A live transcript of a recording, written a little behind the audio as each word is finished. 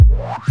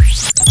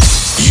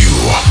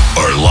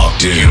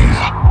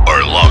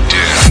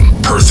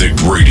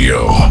Music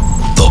Radio.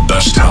 The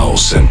best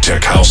house and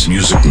tech house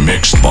music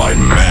mixed by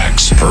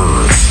Max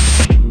Earth.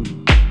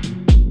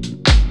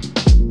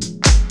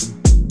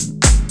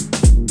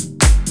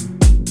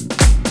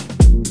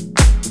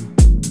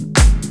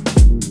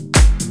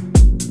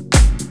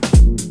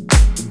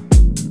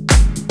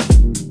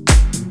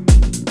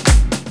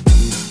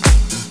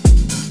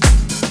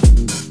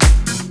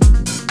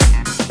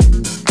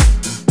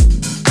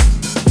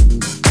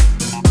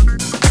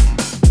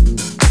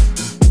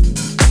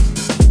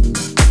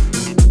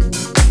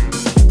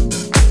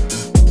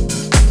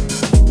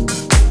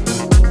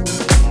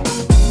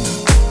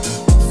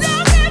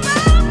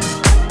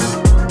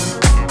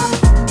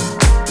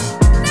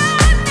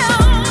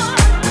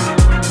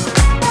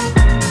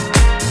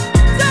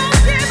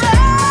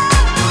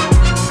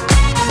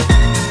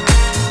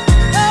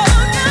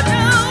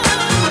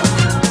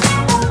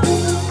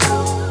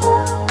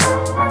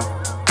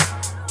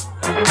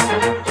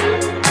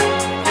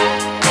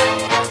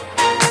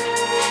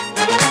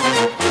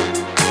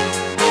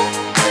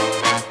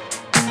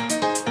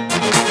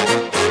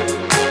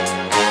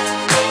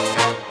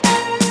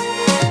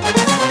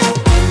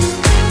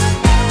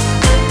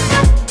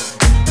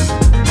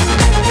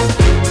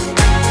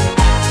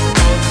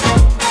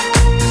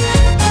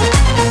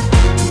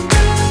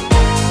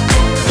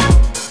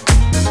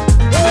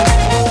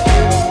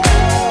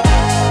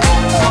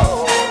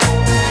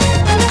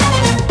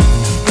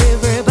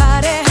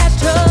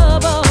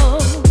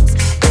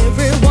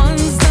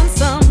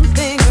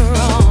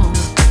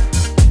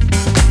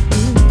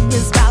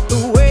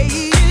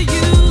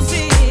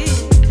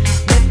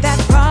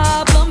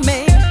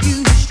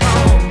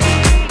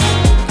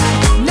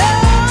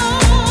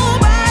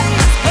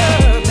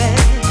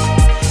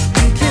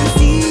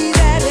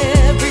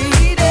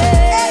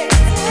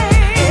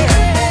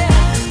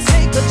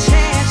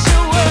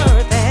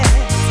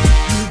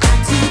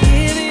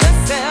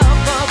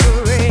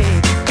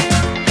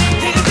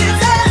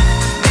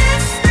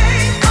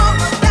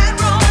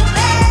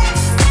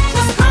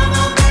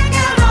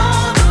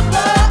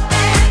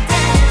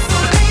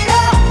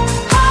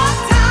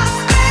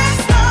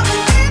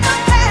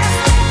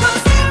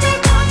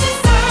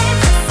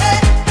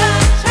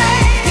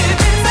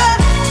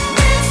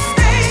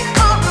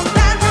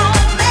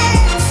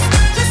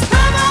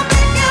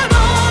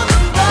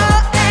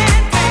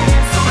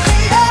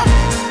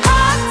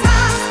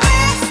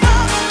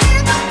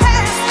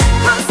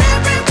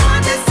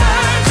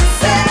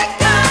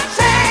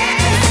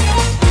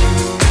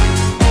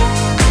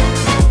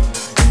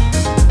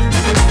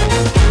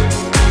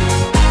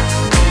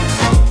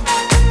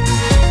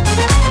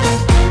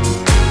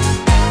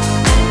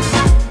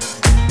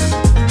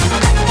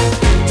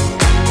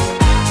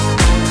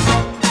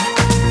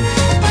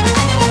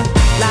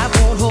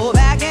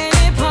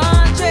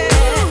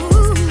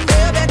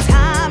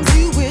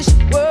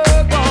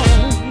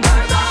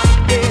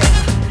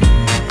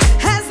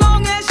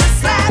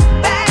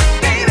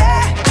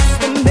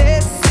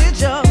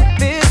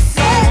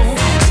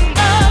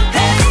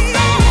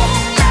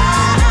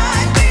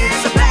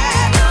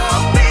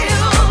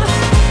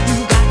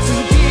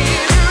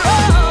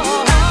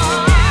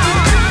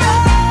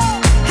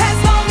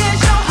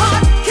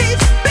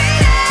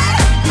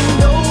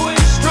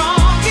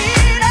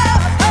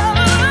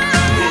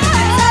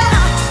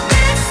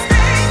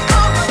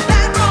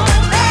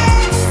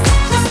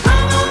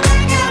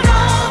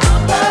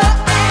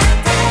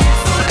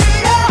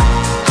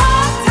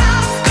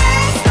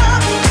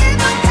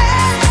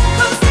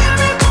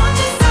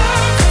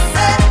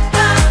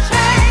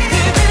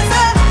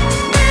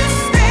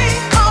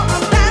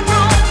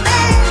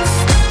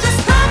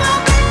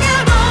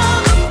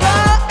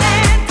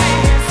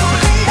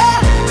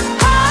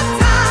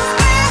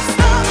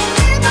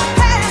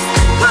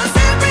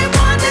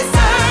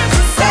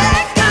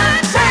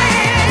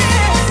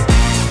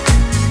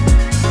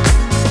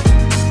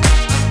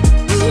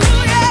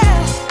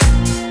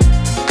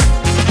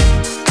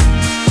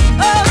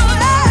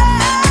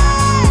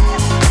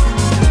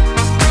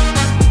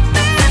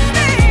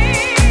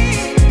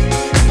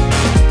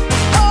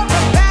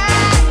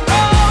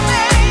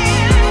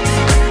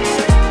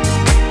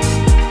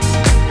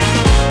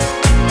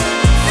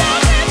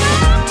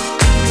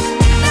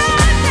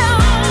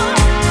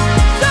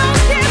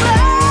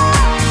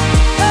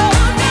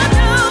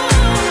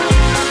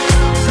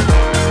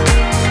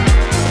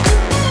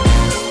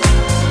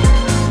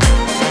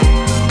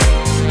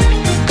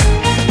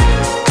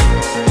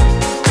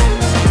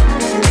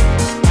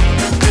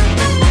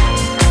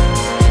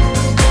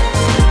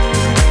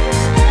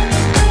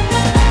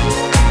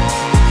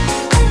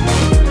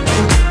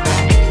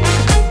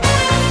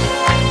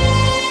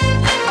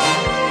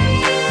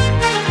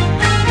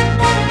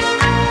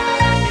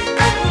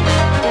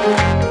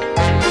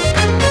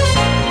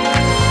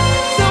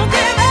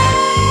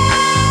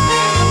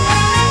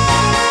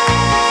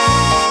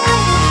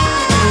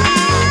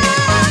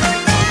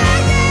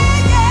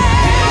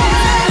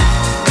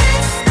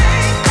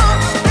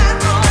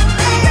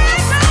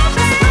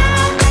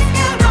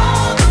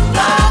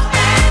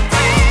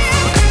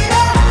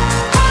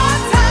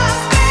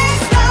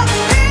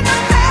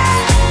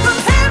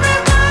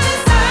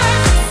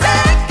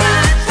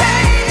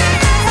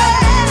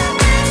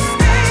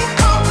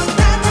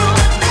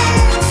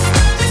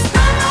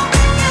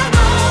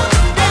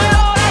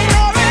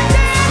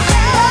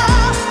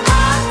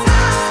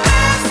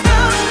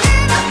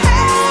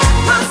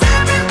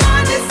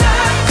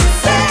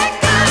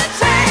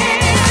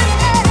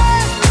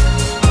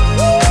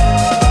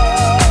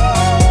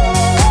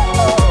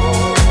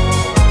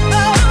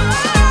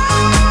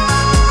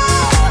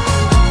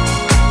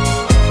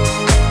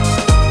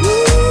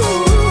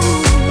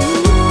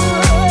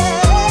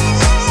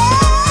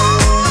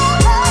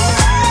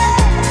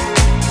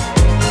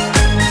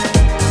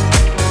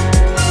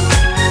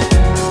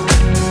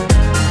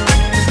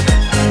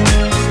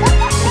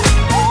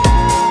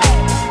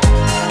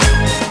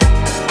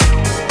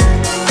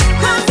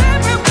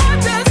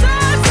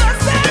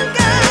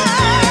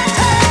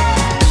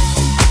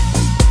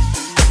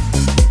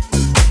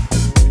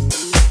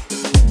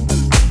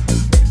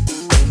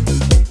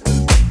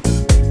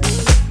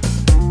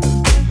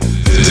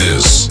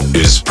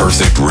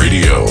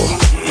 Radio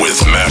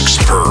with Max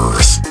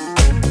Perth.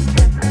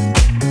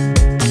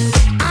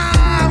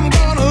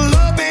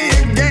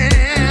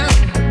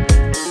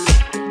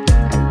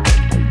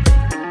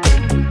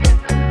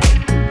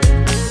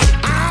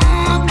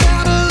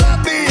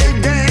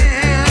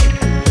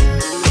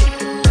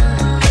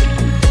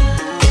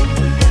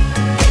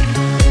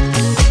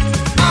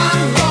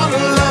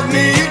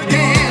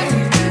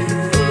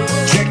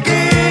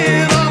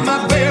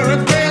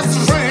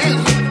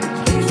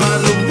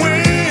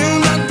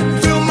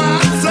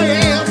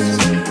 Say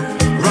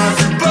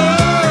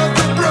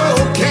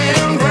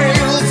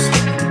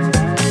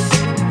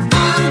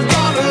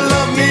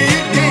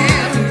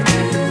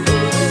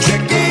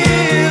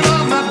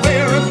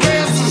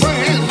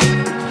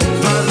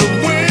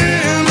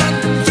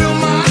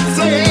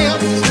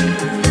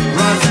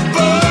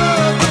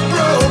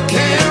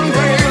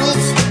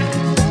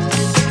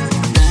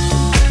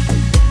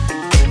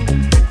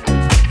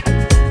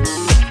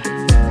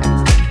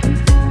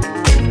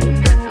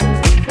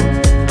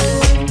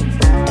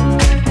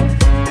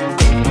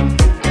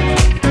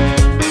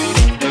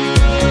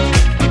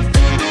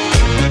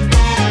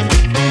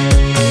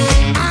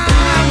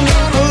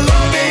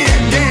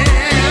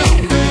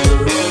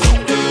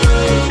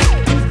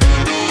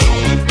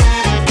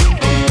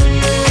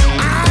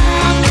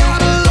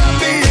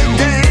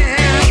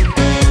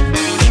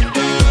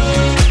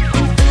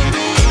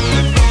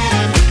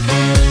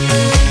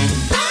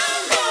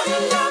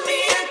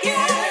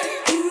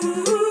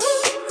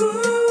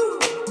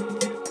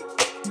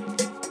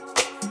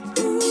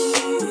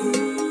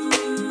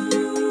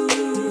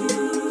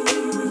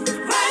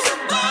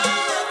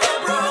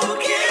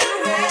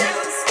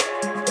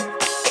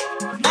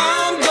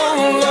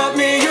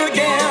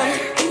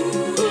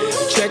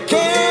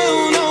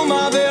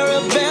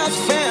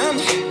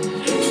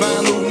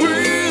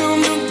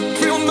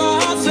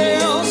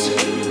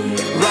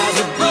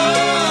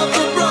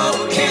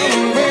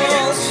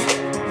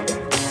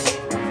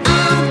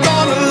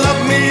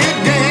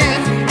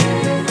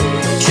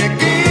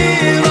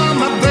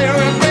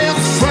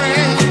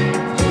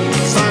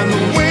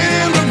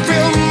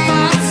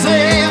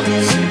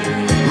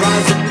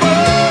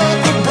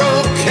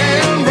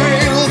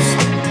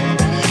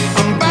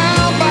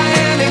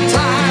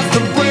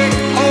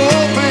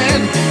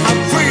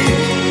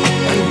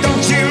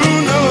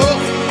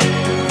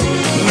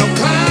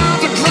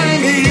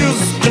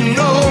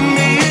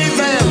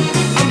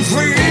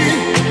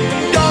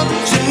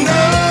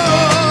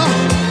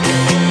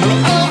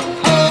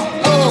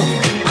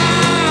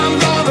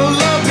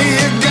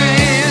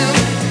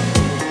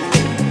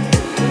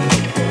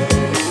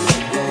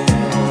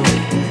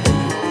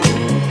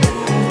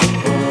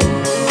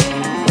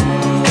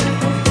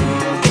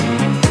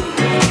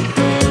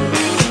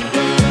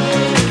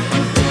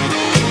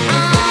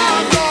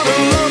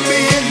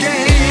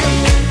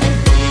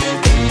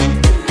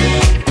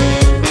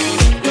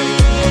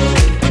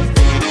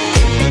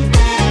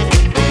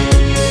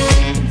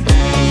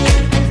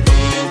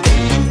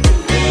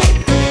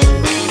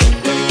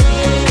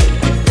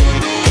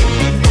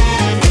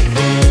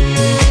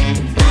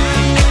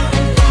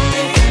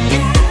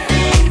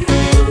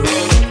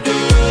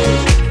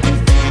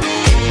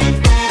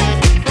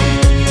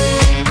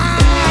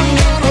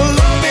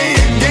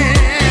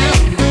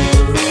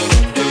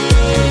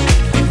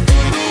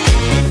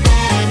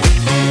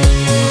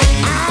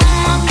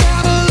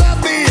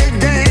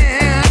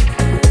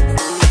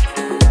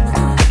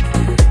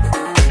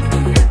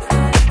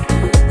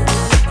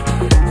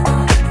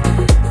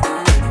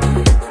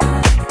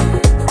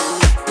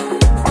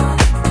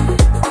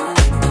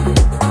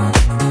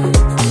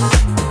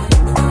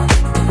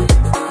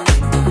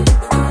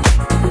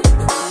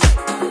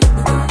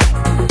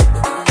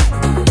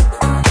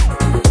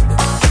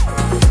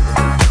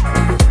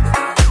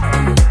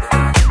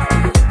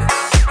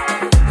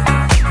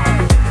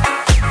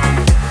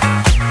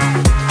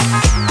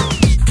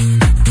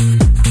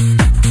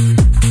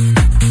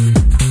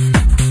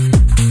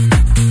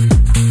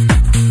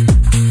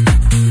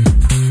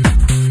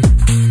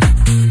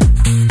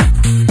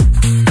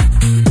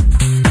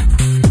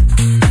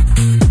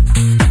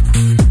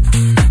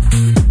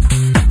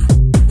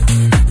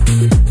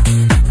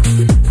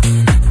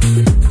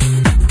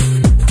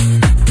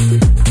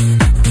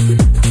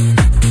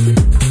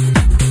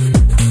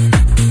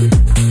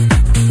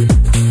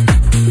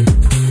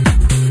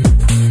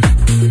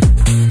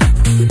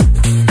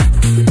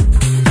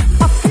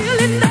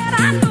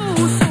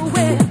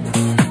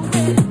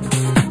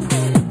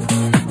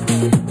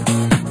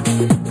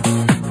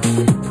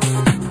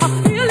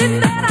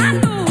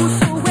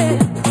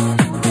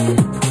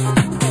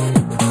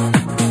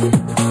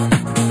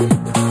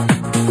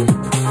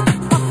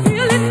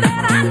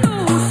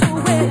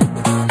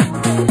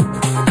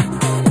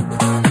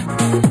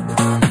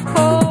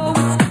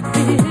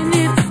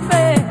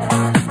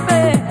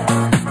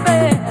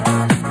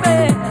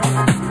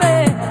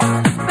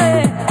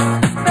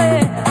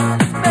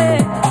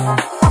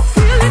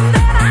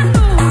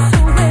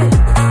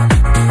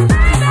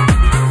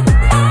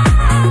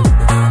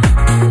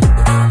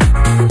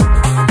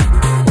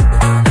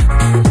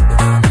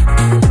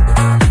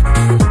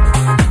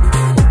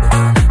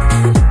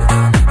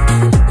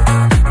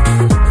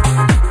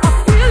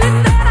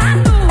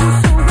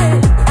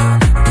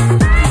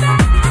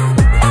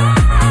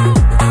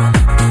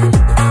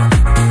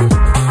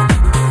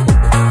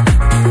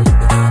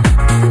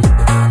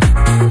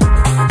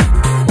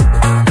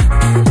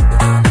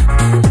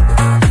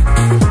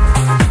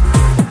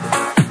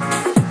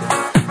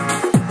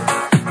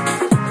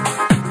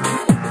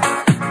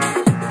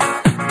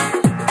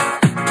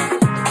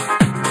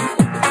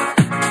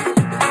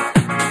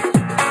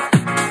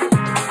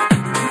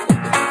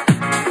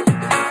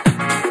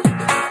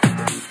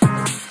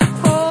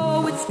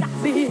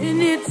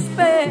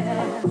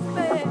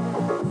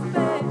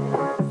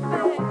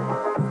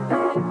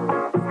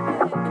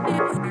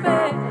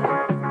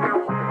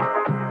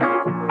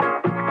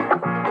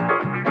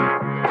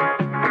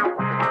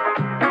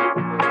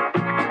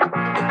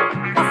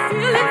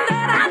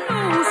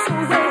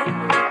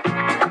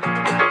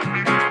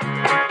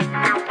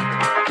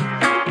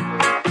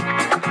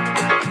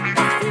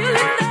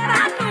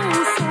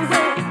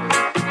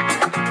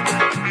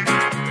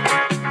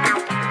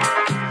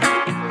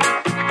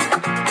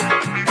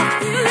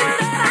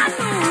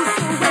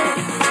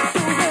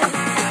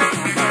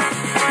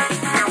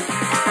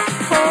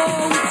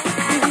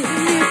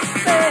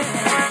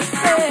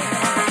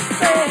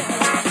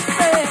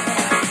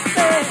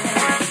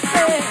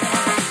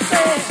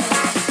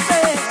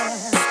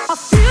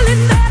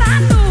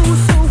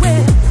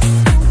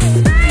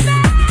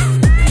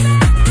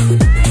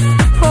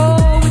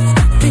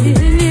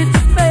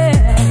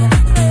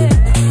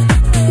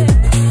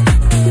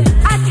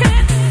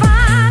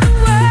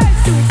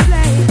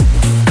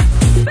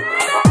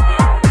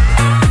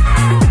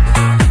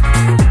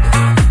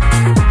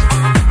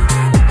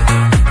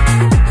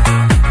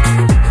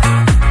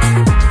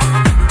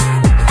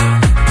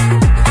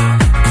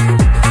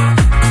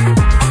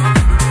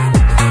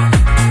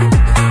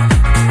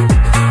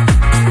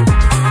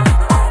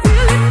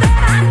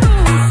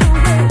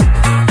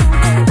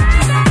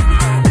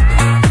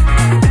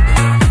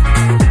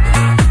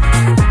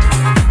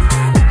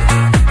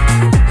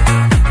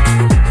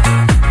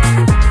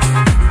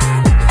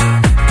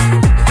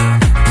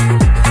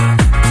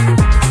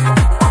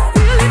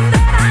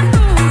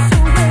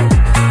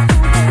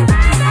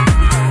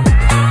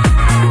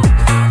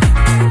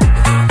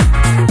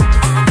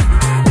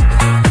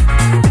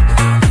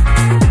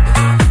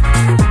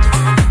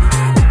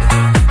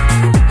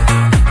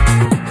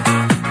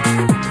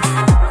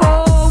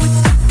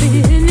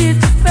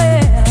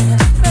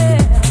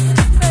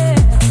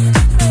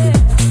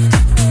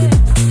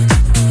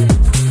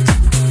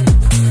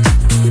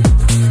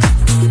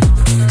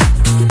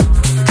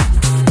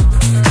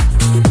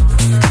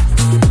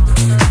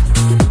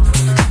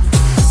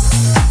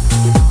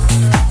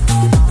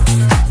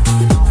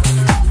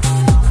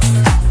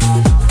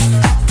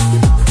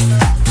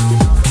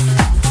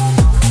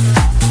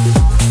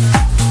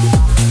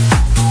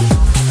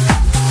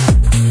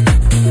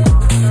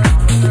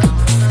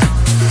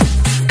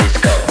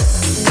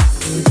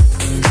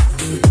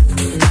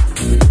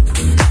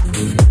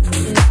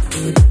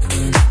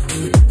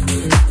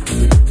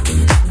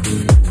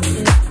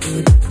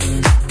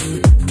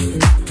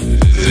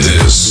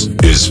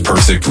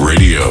Perfect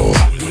Radio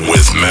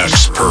with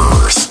Max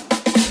Perth.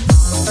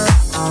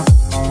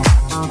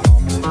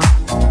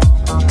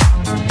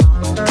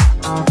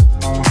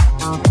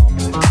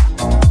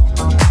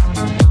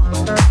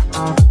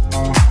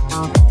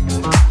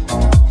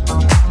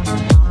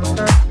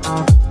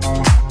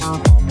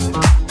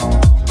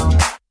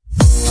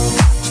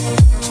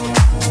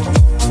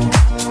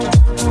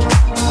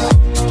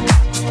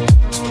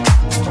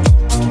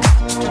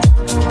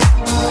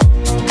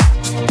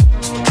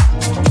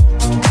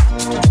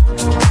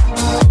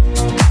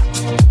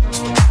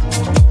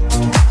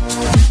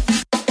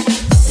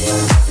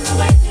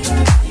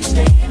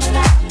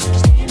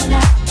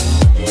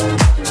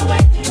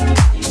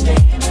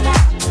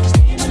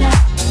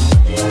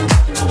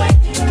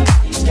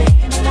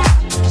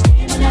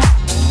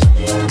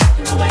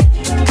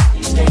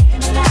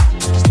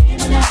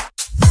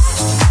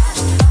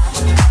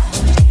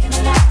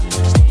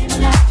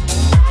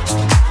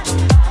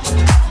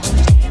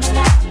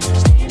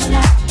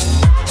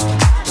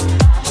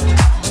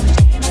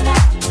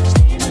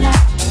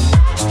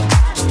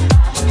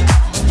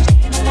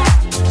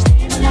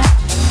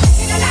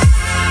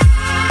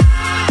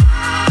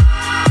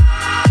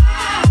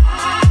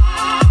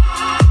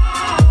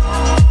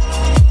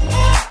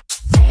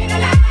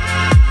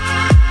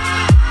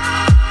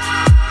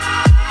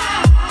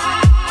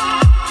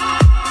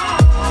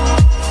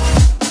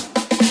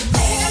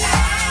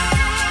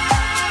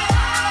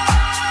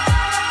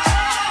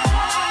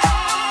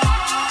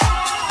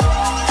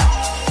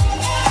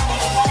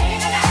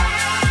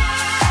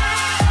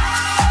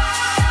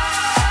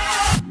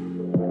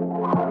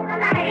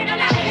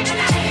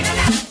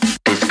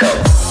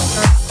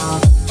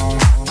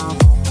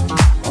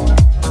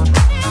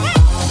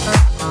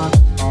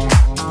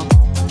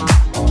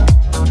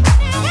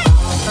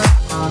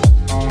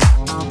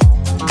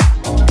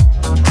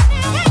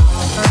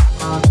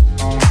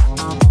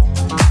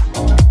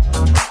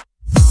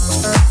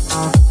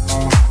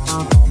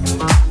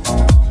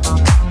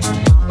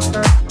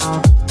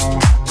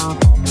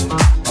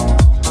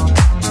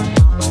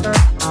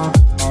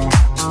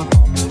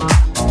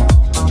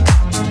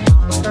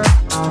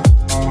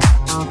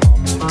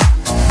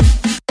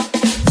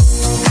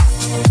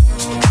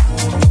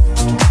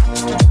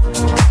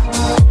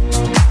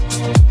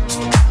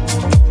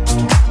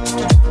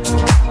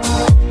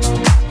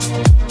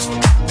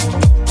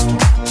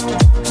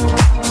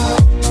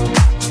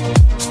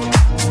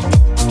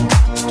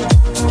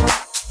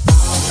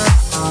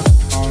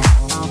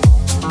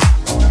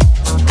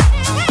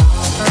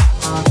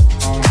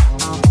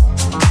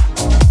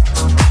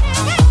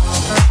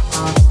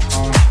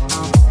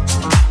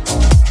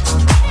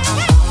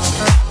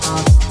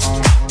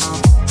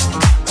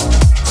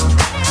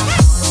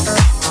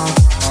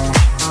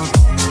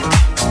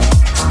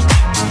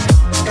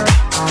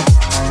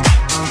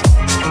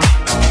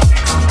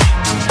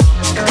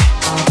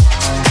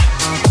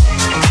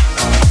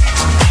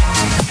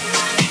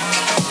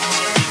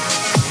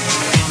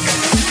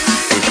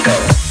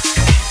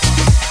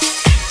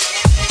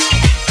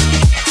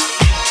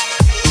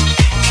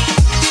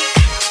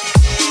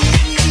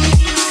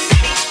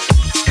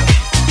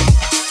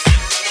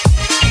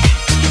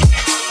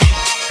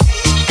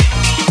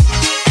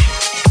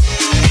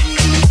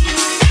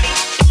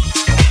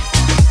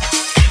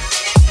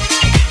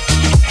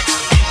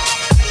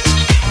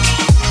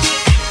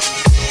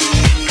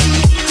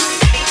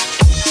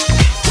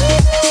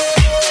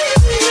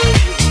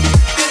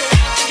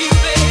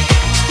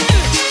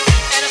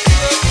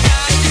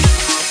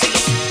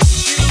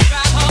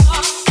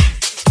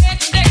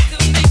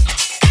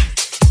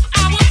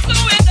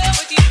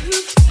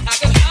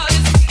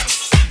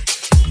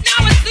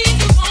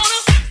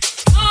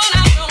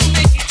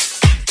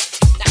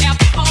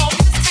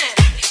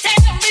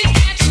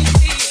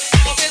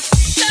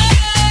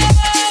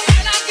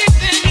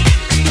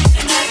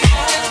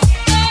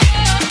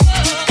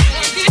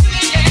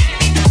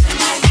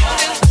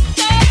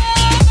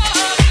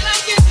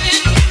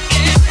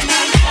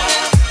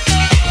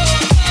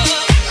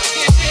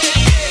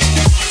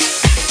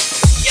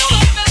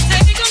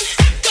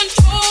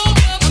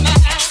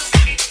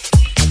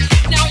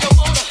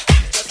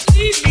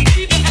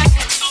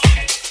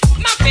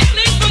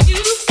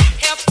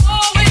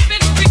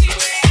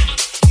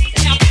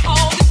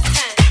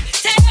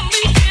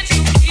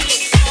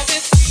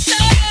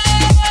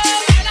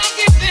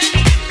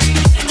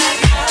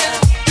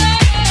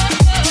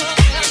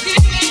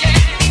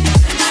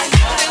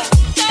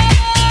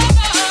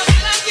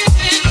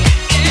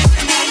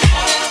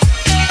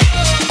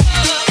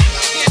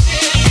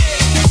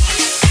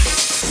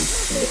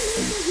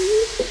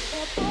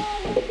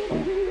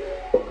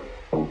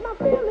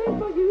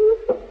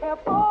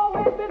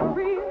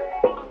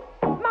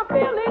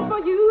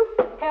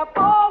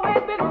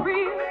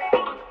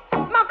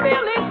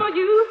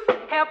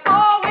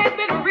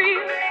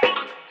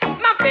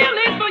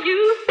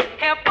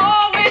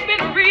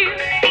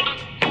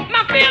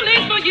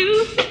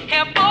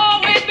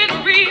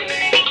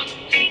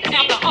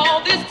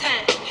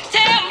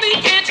 Tell me,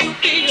 can't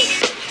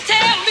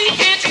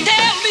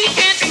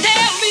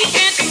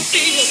you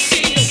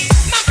feel?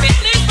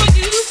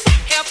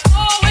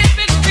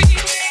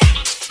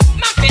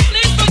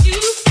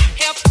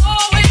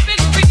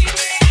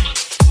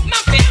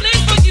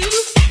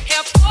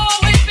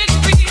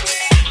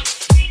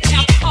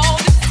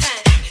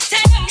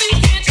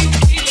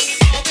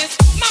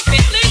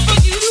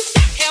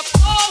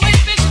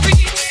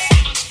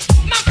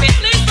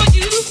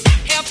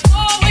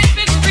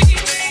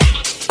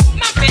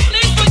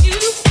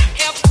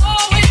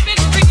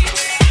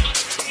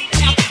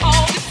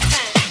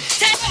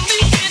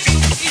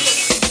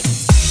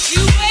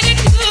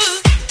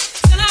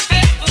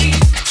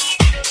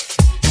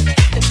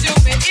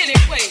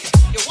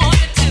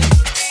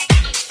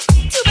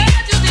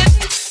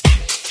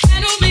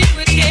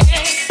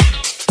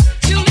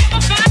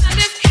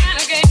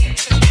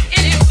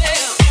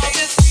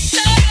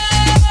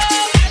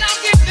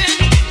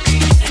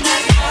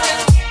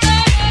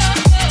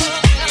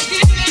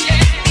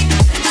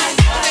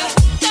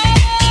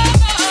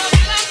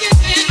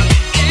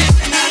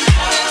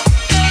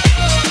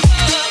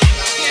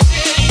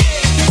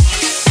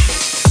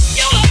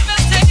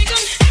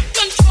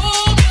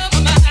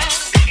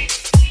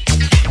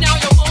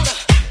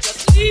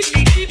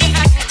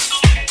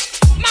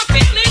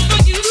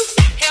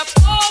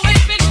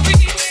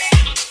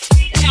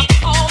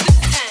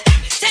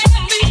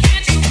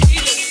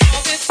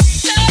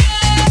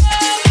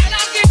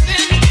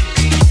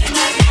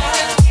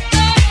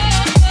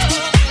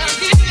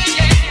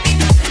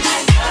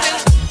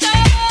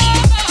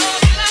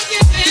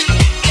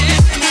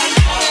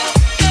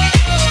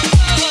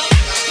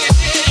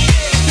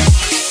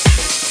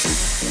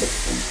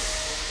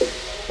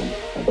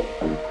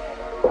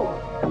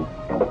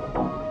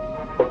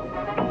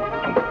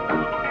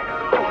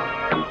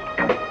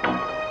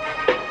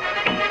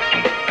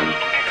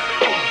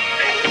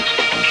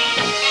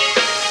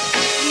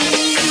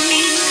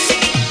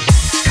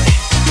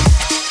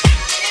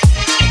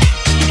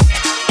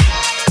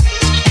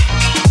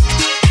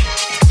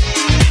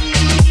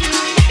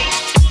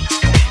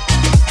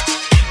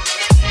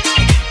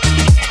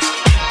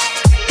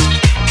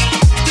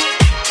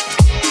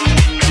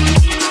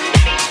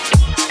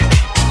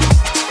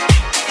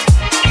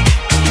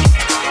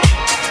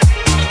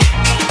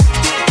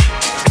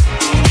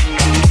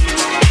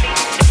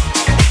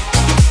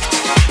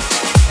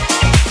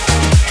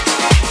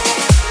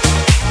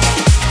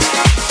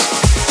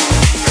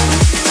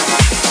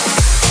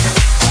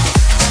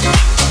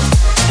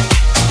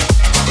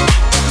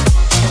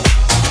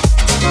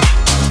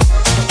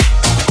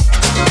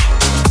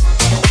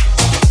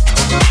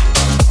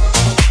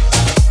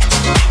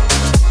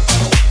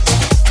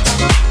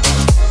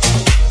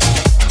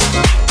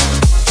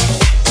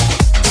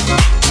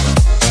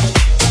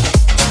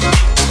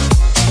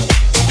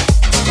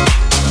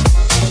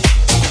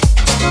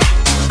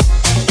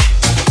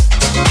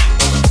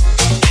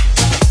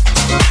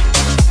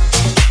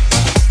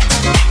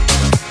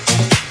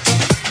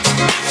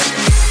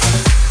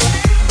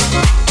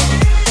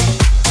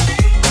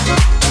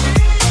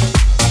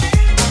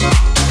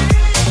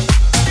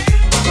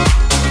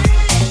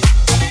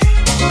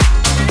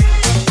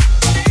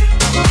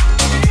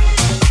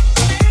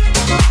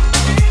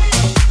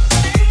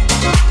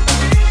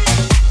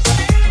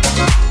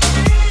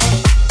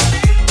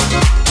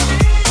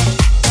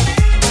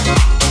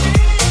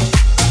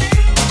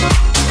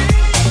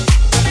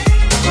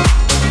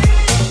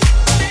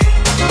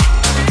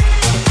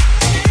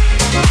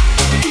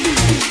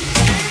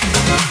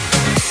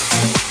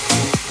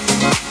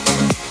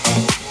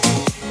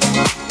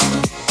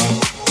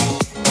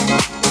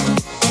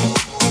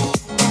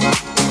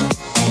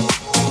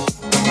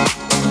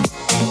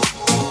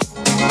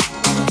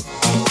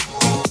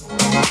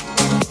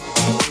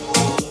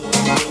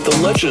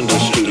 legend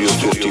of Studio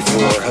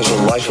 54 has a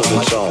life of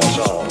its own.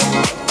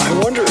 I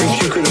wonder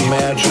if you could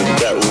imagine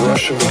that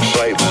rush of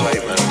excitement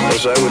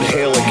as I would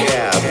hail a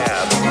cab,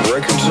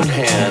 records in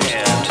hand,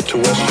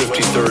 to West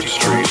 53rd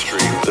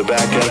Street, the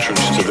back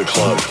entrance to the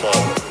club.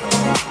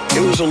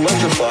 It was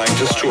electrifying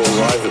just to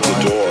arrive at the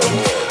door,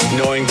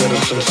 knowing that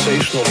a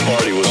sensational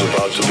party was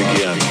about to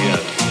begin.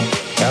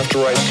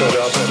 After I set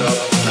up,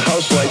 the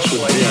house lights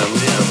would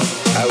dim,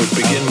 I would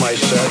begin my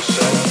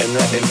set, and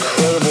that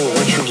incredible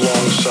Richard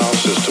Long sound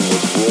system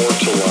would roar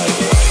to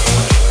life.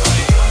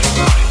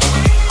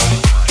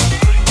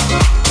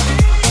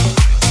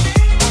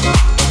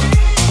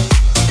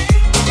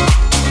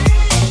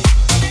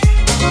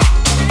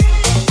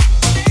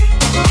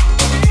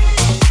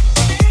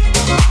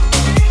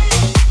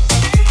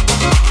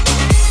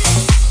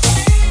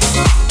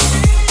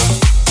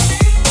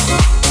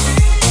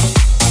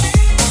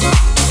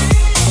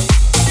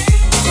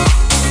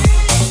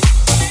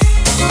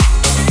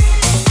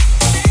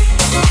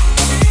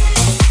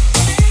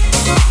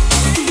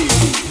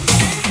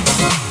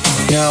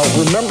 Now,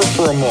 remember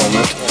for a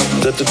moment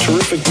that the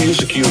terrific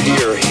music you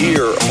hear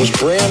here was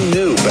brand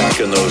new back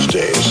in those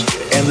days,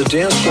 and the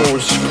dance floor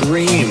would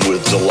scream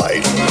with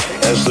delight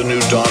as the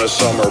new Donna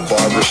Summer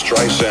Barbra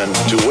Streisand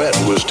duet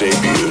was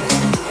debuted.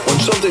 When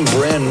something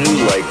brand new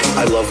like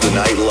I Love the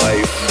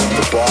Nightlife,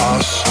 The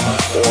Boss,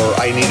 or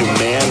I Need a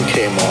Man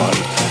came on,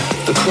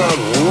 the crowd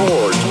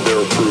roared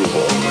their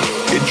approval.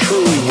 It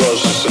truly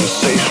was a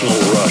sensational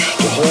rush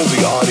to hold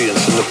the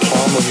audience in the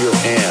palm of your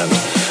hand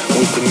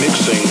with the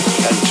mixing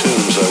and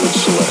tunes I would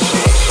select.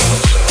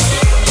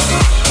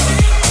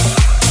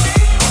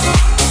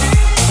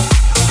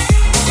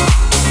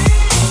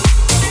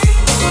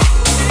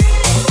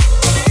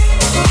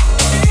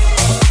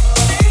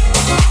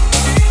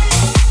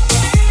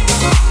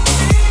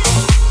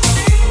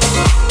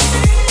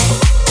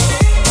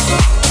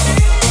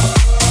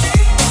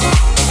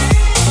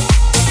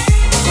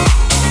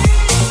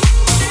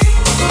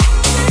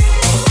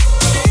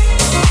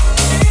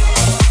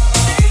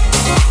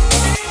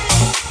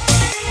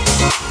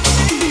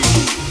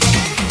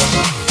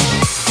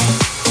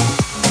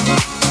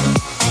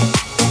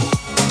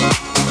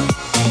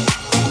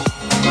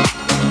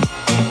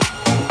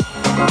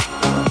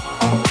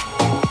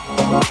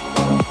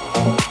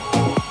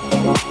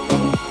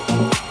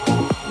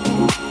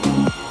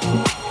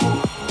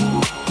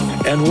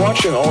 And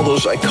watching all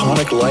those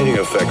iconic lighting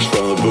effects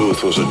from the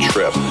booth was a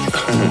trip.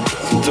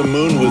 The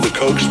moon with the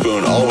Coke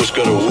spoon always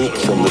got a whoop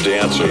from the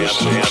dancers.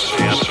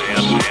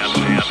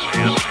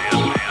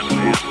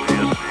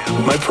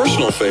 My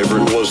personal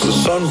favorite was the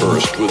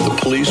sunburst with the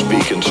police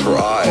beacons for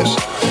eyes.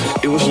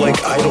 It was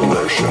like idol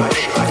worship.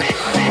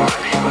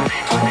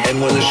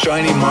 And when the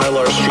shiny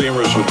Mylar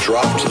streamers would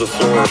drop to the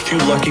floor, a few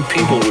lucky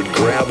people would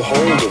grab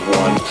hold of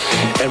one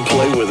and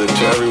play with it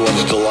to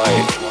everyone's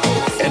delight.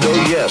 And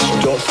oh yes,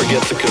 don't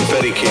forget the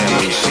confetti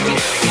cannons.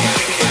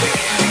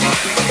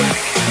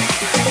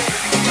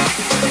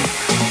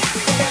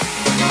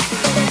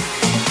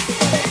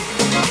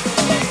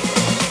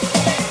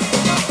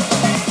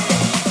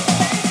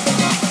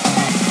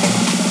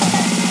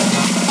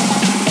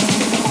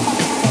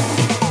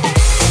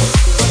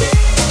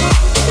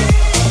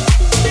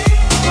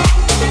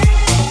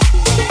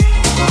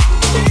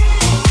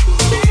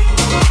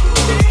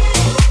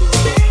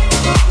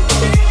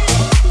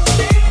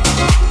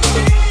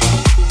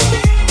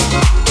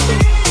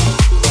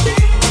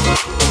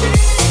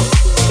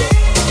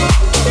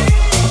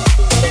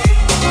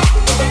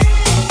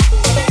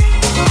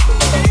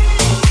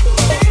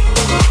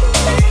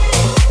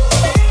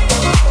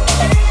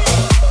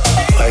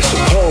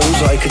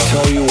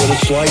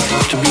 Like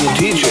to be a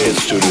DJ at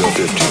Studio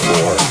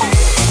 54.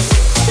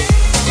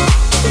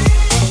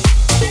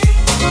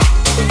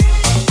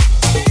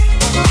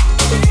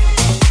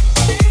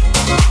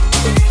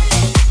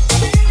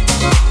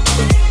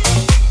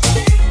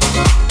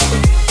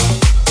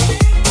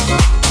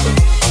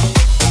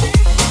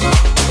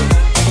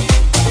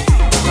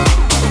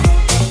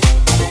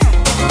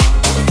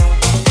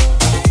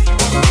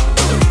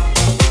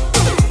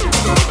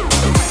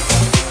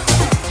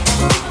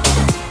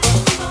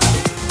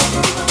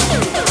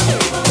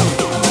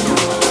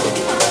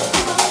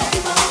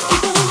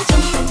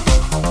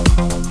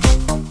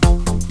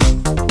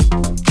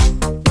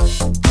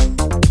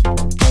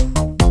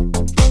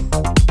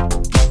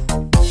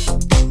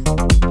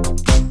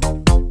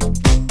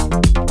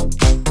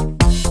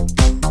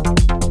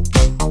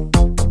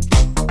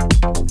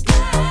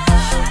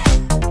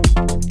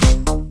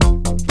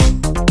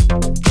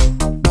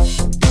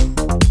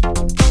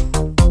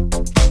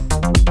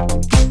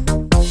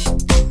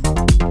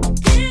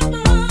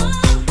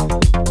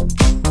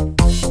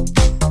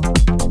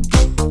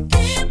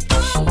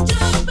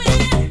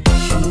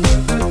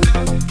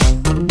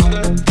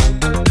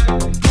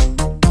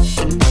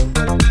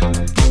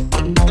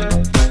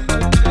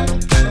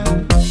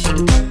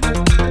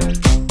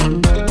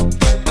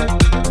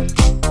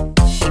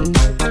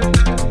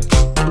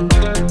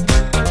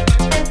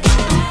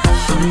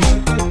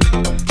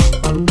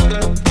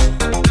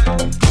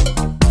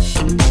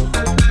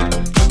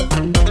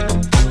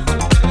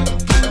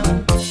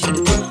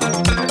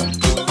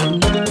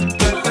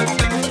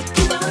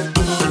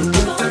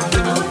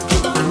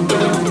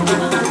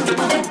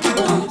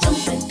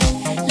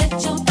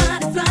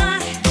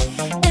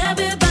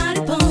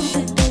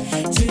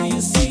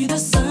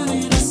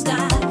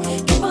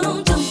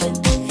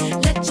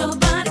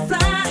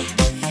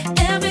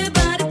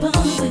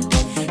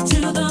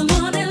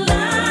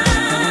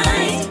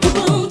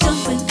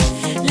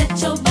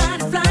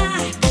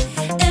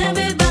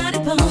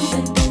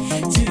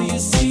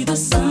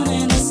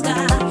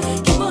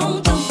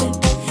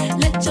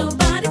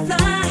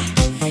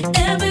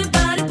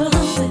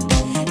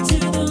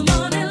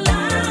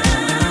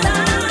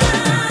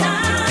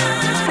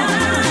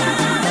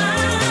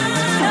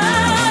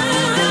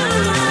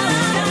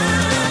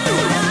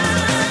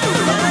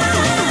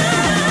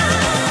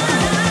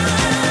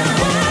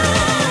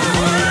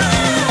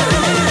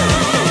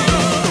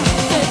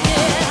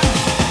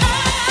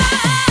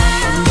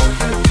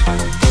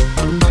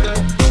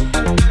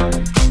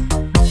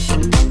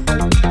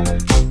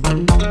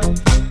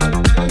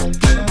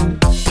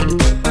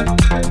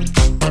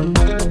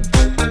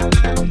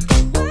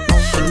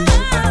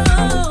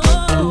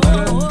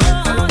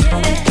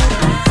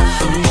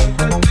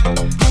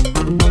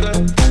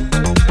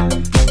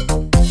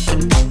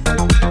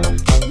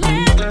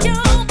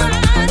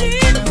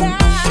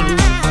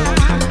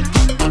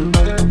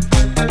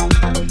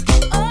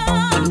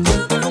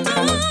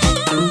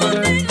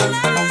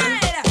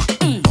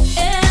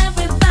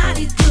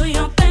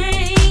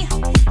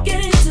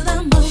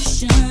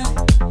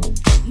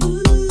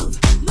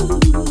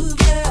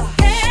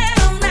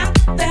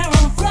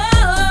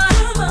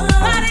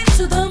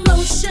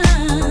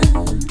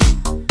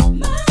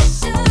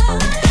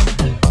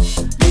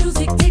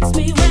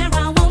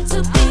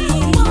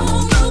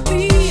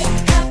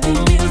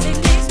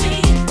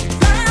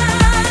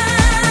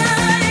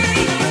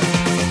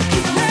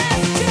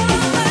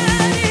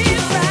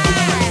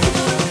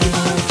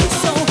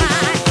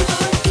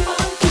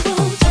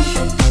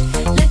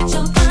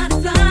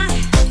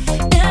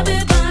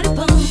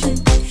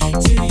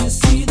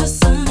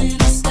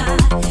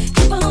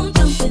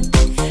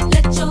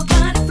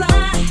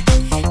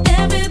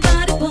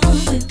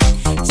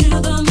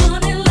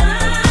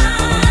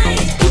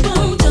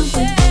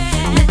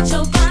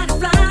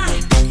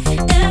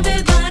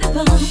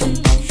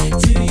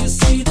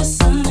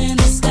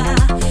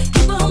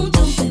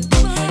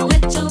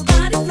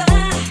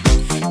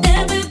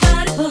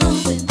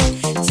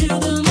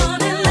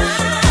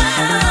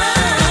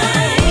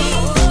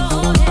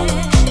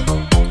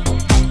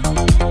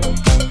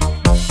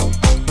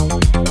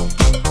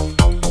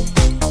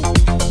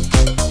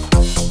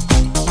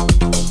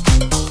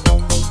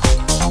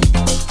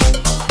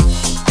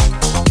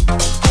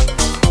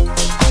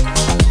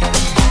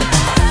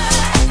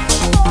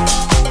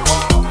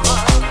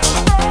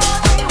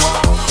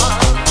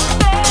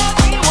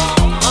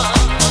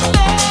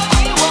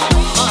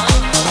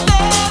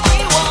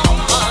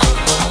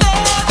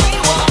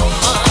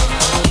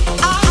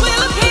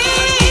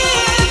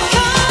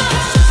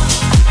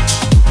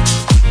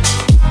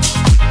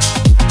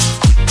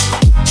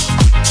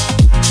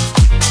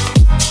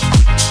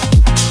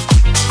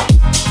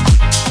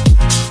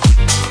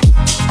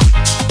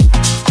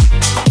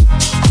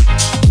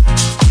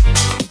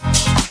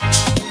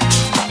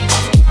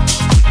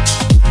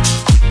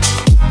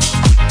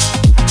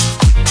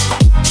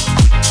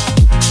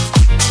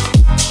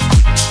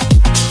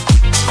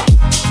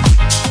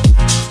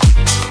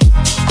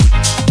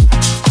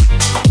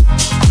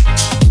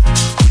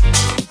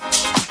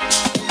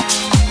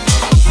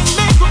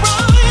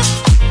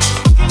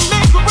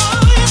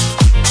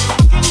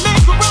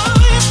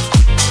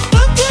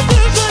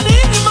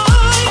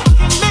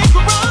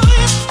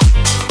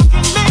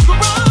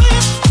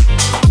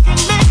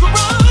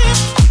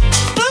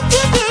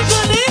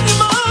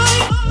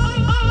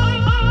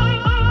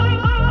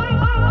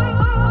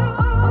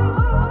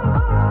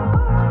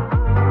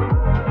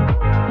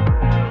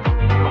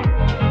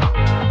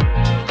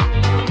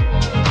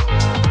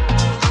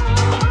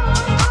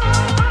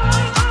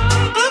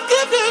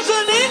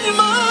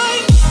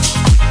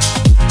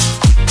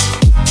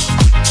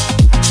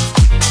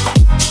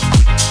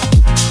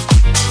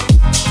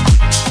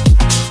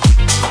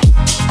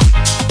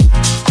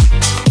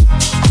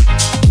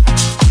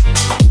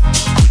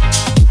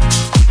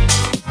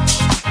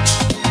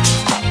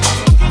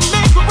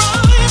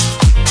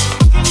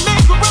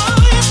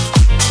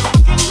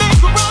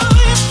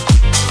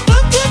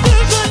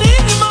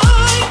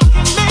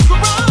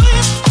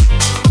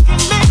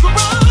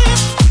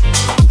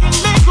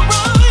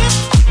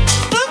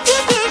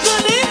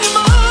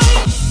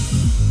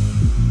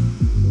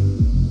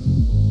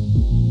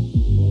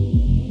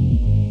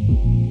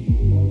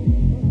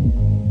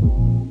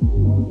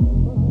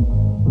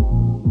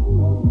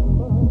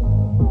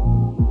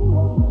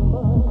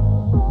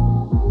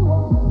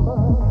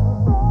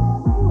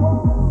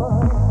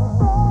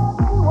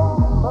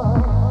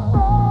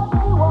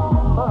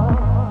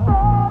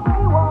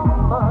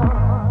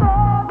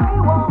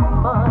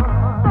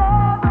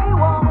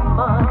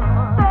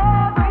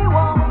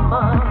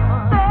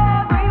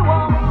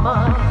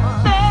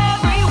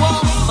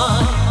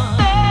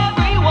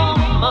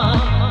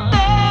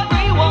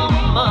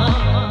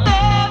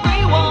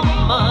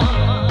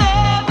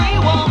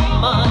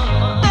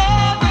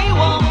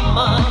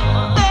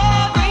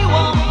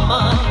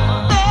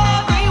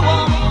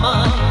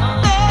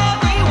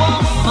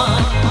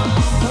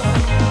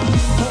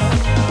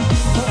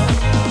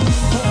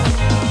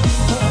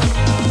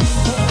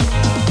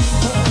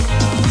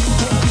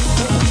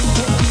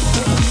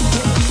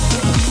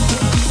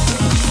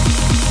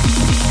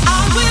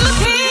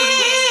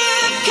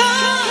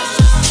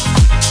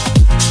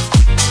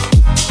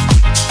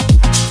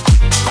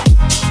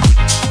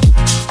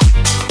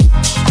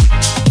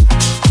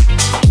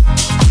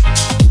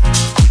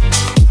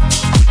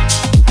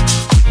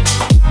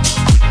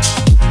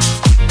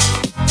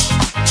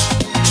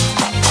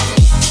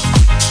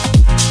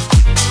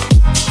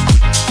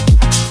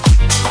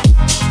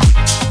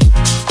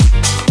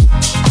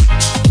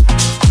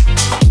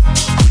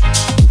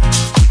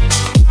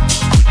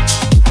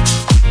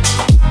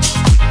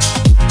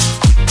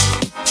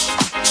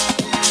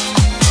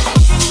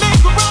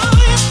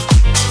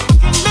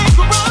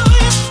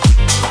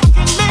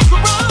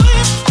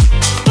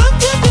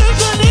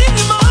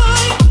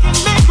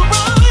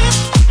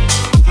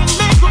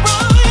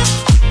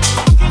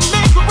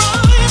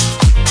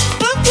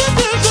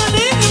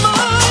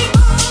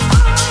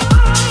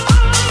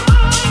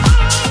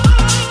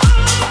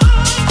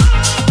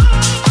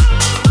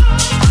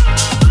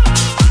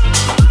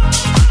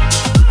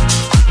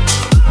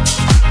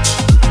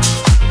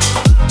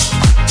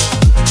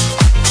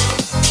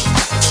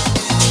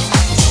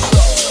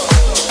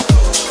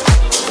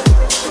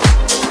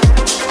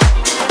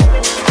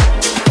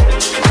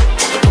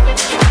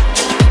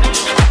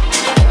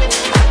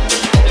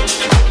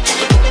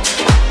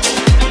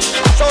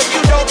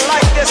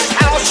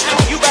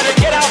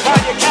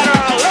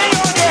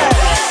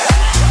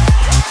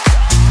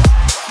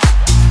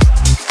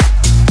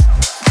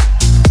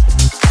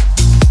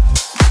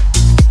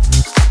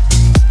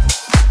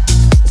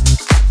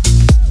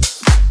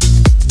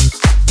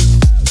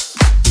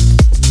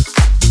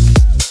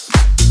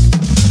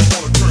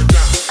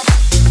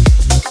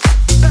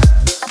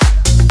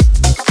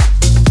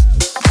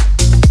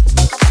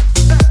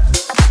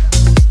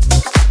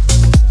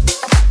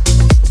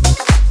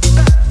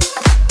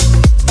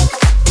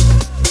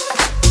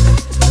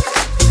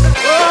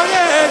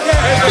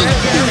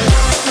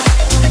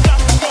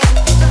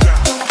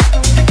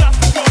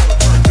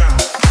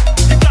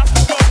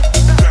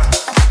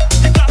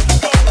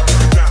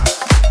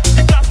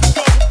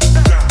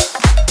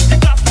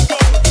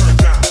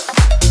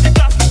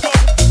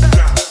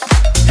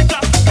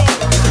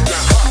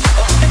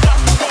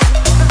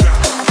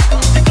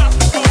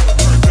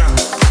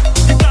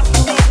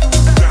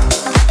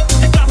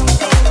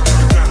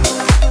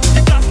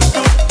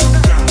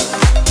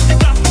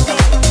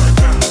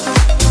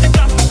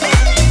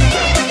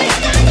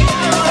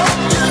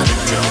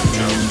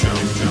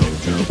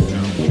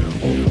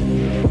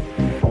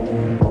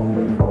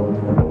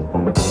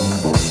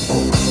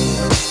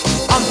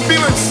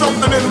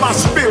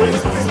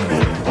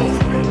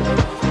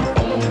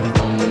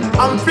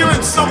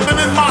 feeling something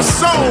in my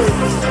soul.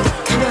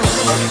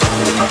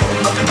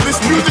 This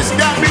music's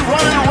got me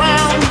running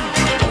around,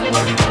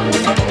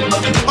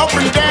 up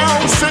and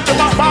down, shaking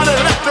my body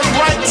left and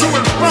right, to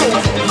and fro.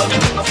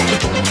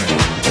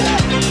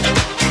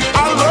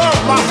 I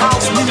love my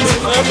house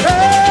music.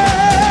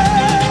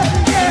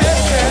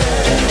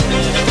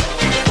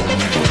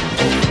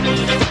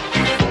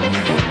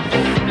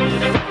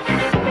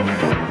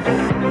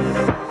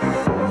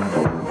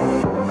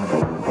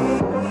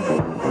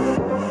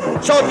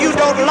 So if you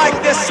don't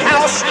like this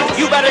house,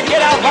 you better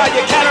get out while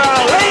you can, or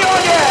I'll lay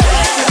on your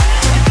ass.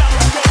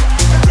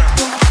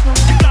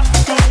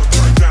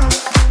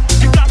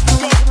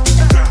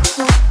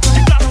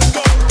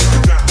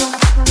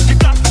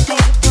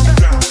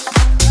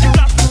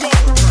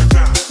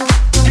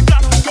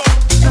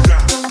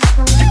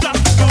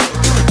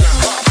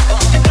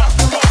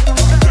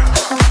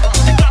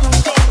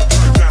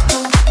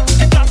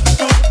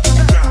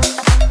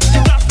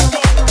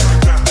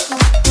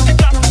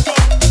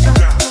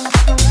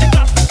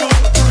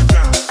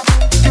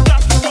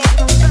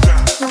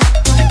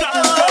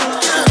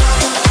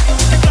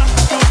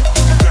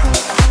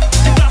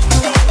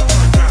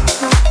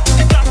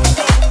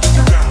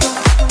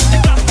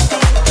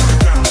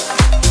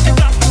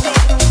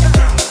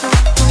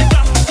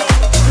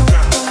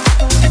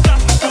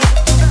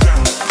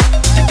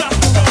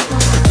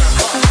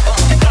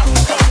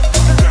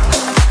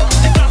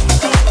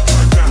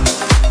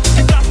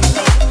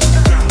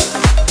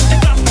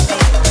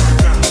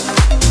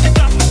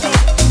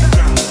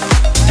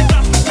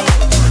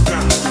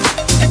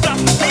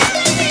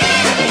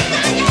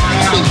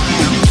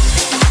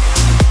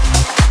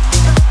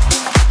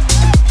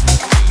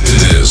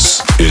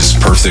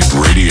 Perfect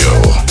Radio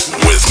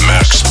with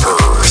Max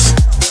Perth.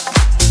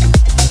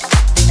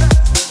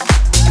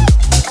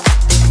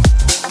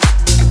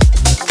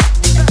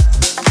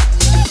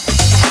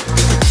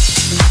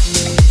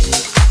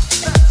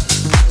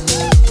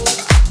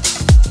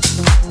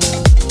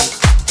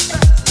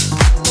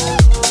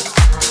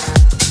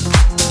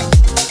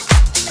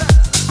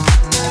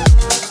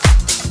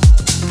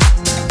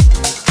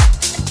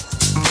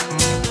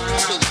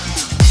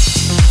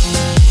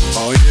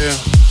 Oh yeah,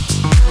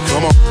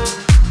 come on.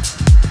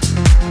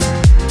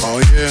 Oh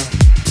yeah,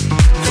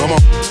 come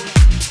on.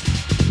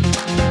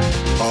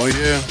 Oh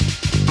yeah,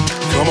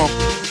 come on.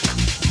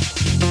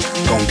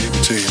 Gonna give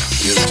it to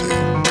you,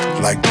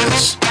 like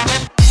this.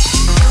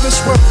 This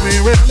what we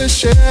really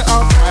share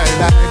our bright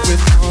light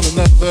with one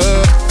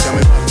another. Tell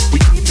me what we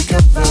keep it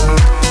covered.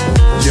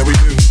 Yeah, we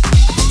do.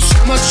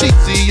 So much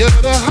easier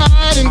to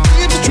hide and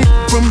keep the truth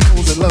from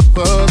those that love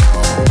us.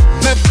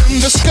 Let them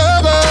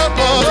discover.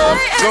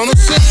 Gonna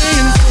sing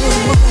into the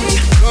moon,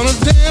 gonna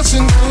dance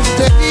into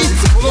the day,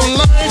 full of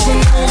life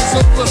until it's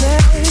over.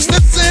 'Cause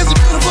this is a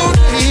beautiful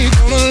day,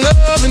 gonna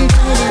love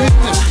until the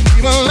evening,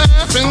 keep on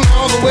laughing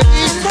all the way,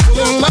 full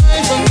of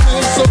life until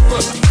it's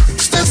over.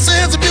 'Cause this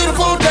is a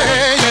beautiful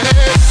day.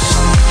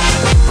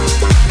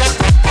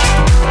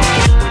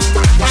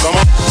 Come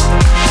on.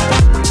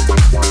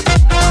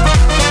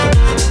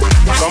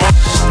 Come on.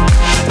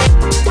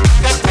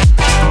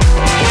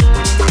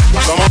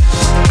 Come on.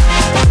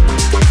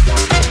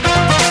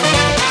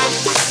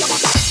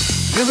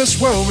 In this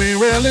world we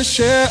rarely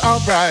share our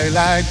bright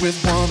light with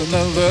one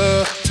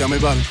another. Tell me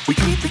about it, we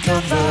keep it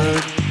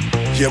covered.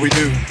 Yeah, we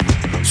do.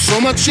 So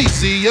much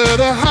easier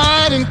to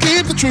hide and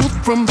keep the truth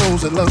from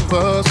those that love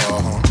us.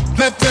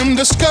 Let them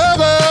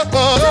discover.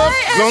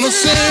 Gonna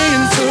sing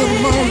into the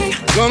morning,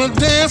 gonna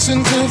dance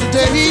into the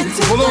day,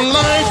 full of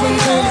life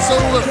until it's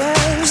over.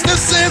 'Cause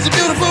this is a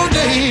beautiful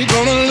day,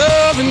 gonna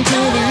love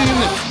until the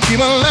evening,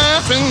 keep on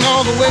laughing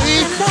all the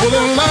way, full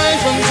of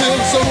life until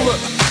it's over.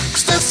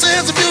 'Cause this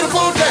is a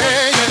beautiful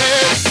day.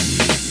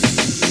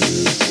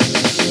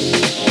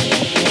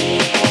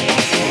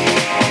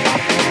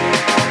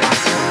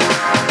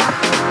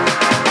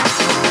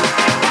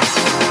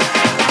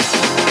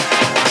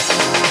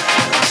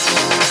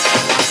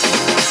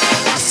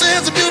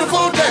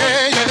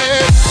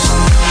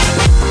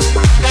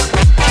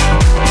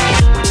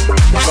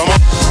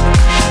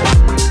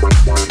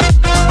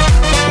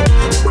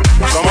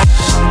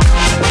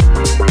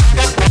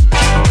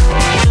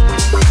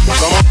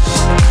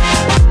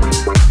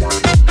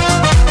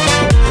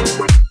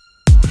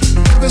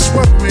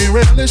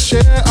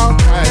 Share our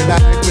bright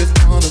light with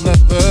one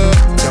another.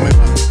 Tell me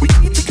what we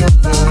keep it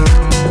covered.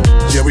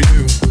 Yeah, we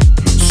do.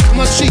 So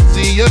much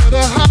easier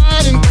to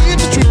hide and keep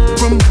the truth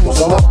from those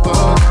that love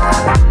us.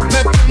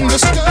 Let them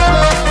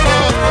discover.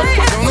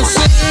 Gonna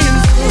sing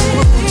into the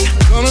moon,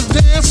 gonna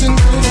dance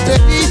into the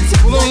day,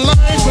 full of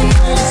life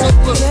until it's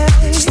over.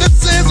 'Cause this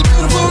is a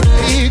beautiful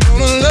day,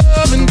 gonna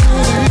love until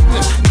the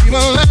evening, keep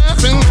on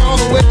laughing all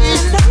the way,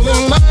 full of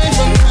life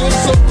until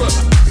it's over.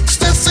 'Cause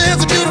this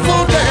is a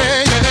beautiful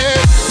day.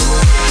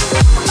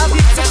 A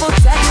beautiful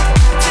day.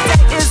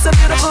 Today is a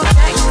beautiful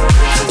day.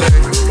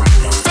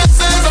 This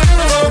is a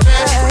beautiful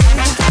day.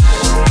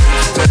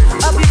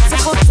 A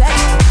beautiful day.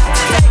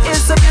 Today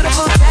is a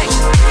beautiful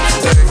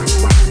day.